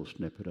to this little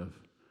snippet of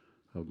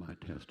my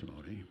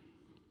testimony,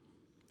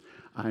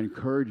 I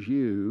encourage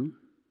you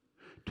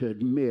to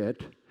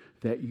admit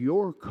that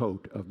your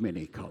coat of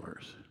many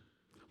colors,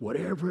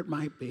 whatever it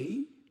might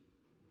be,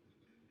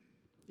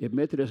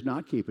 admit that it's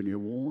not keeping you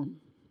warm,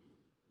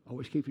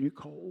 always keeping you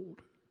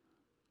cold.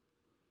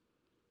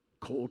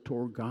 Cold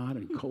toward God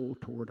and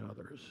cold toward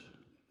others.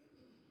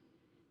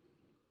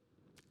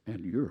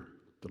 And you're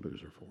the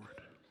loser for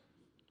it.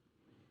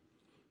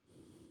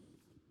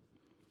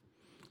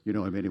 You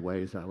know, in many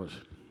ways, I was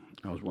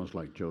once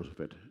like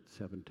Joseph at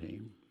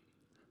 17.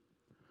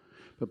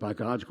 But by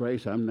God's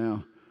grace, I'm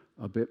now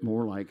a bit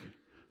more like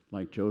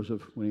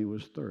Joseph when he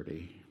was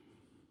 30.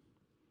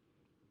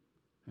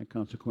 And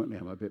consequently,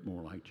 I'm a bit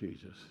more like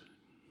Jesus.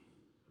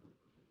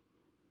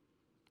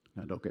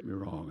 Now, don't get me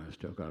wrong, I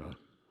still got a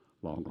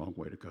long, long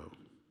way to go.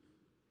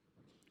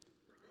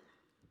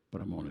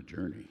 But I'm on a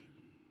journey.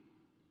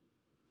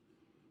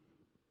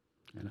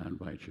 And I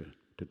invite you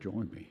to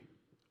join me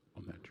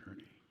on that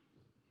journey.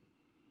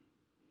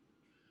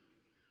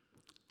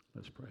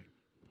 Let's pray.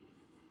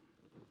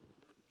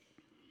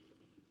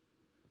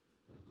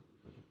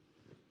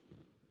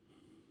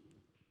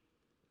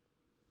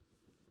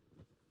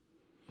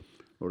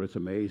 Lord, it's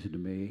amazing to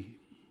me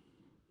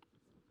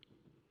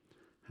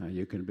how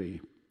you can be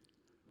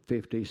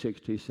 50,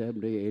 60,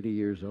 70, 80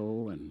 years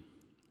old and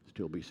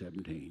still be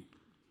 17.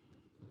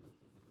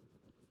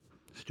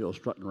 Still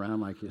strutting around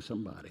like you're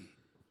somebody.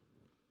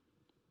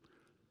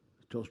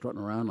 Still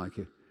strutting around like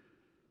you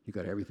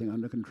got everything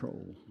under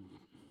control.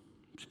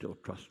 Still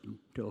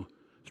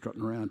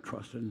strutting around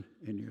trusting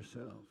in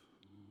yourself.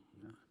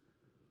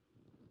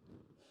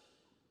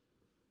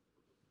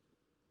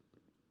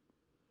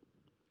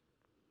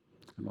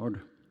 And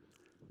Lord,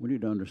 we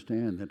need to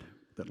understand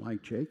that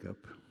like Jacob,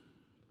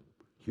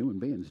 human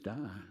beings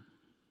die.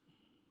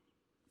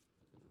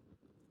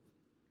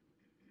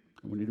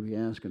 And we need to be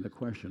asking the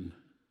question,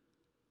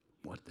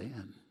 what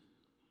then?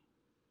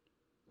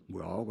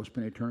 We'll all go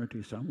spend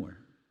eternity somewhere.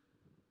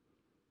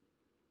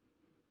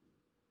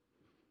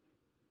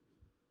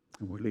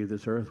 And when we leave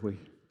this earth, we're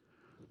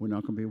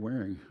not going to be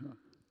wearing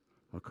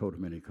a coat of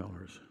many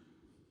colors.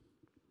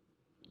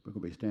 We're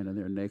going to be standing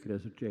there naked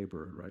as a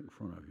jaybird right in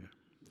front of you,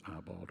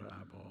 eyeball to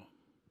eyeball.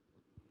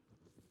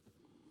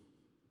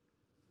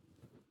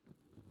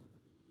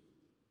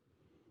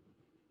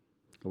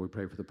 Lord, we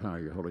pray for the power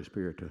of your Holy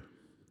Spirit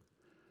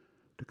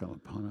to come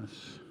upon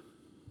us,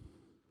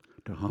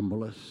 to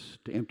humble us,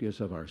 to empty us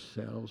of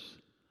ourselves,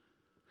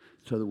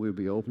 so that we'll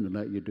be open to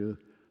let you do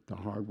the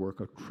hard work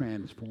of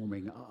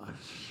transforming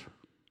us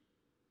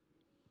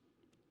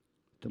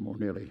to more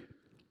nearly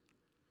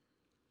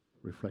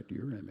reflect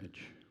your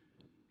image,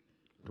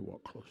 to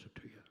walk closer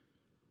to you,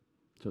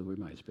 so that we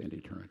might spend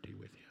eternity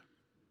with you.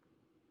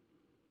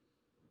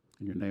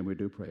 In your name we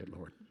do pray it,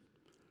 Lord.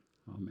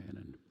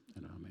 Amen.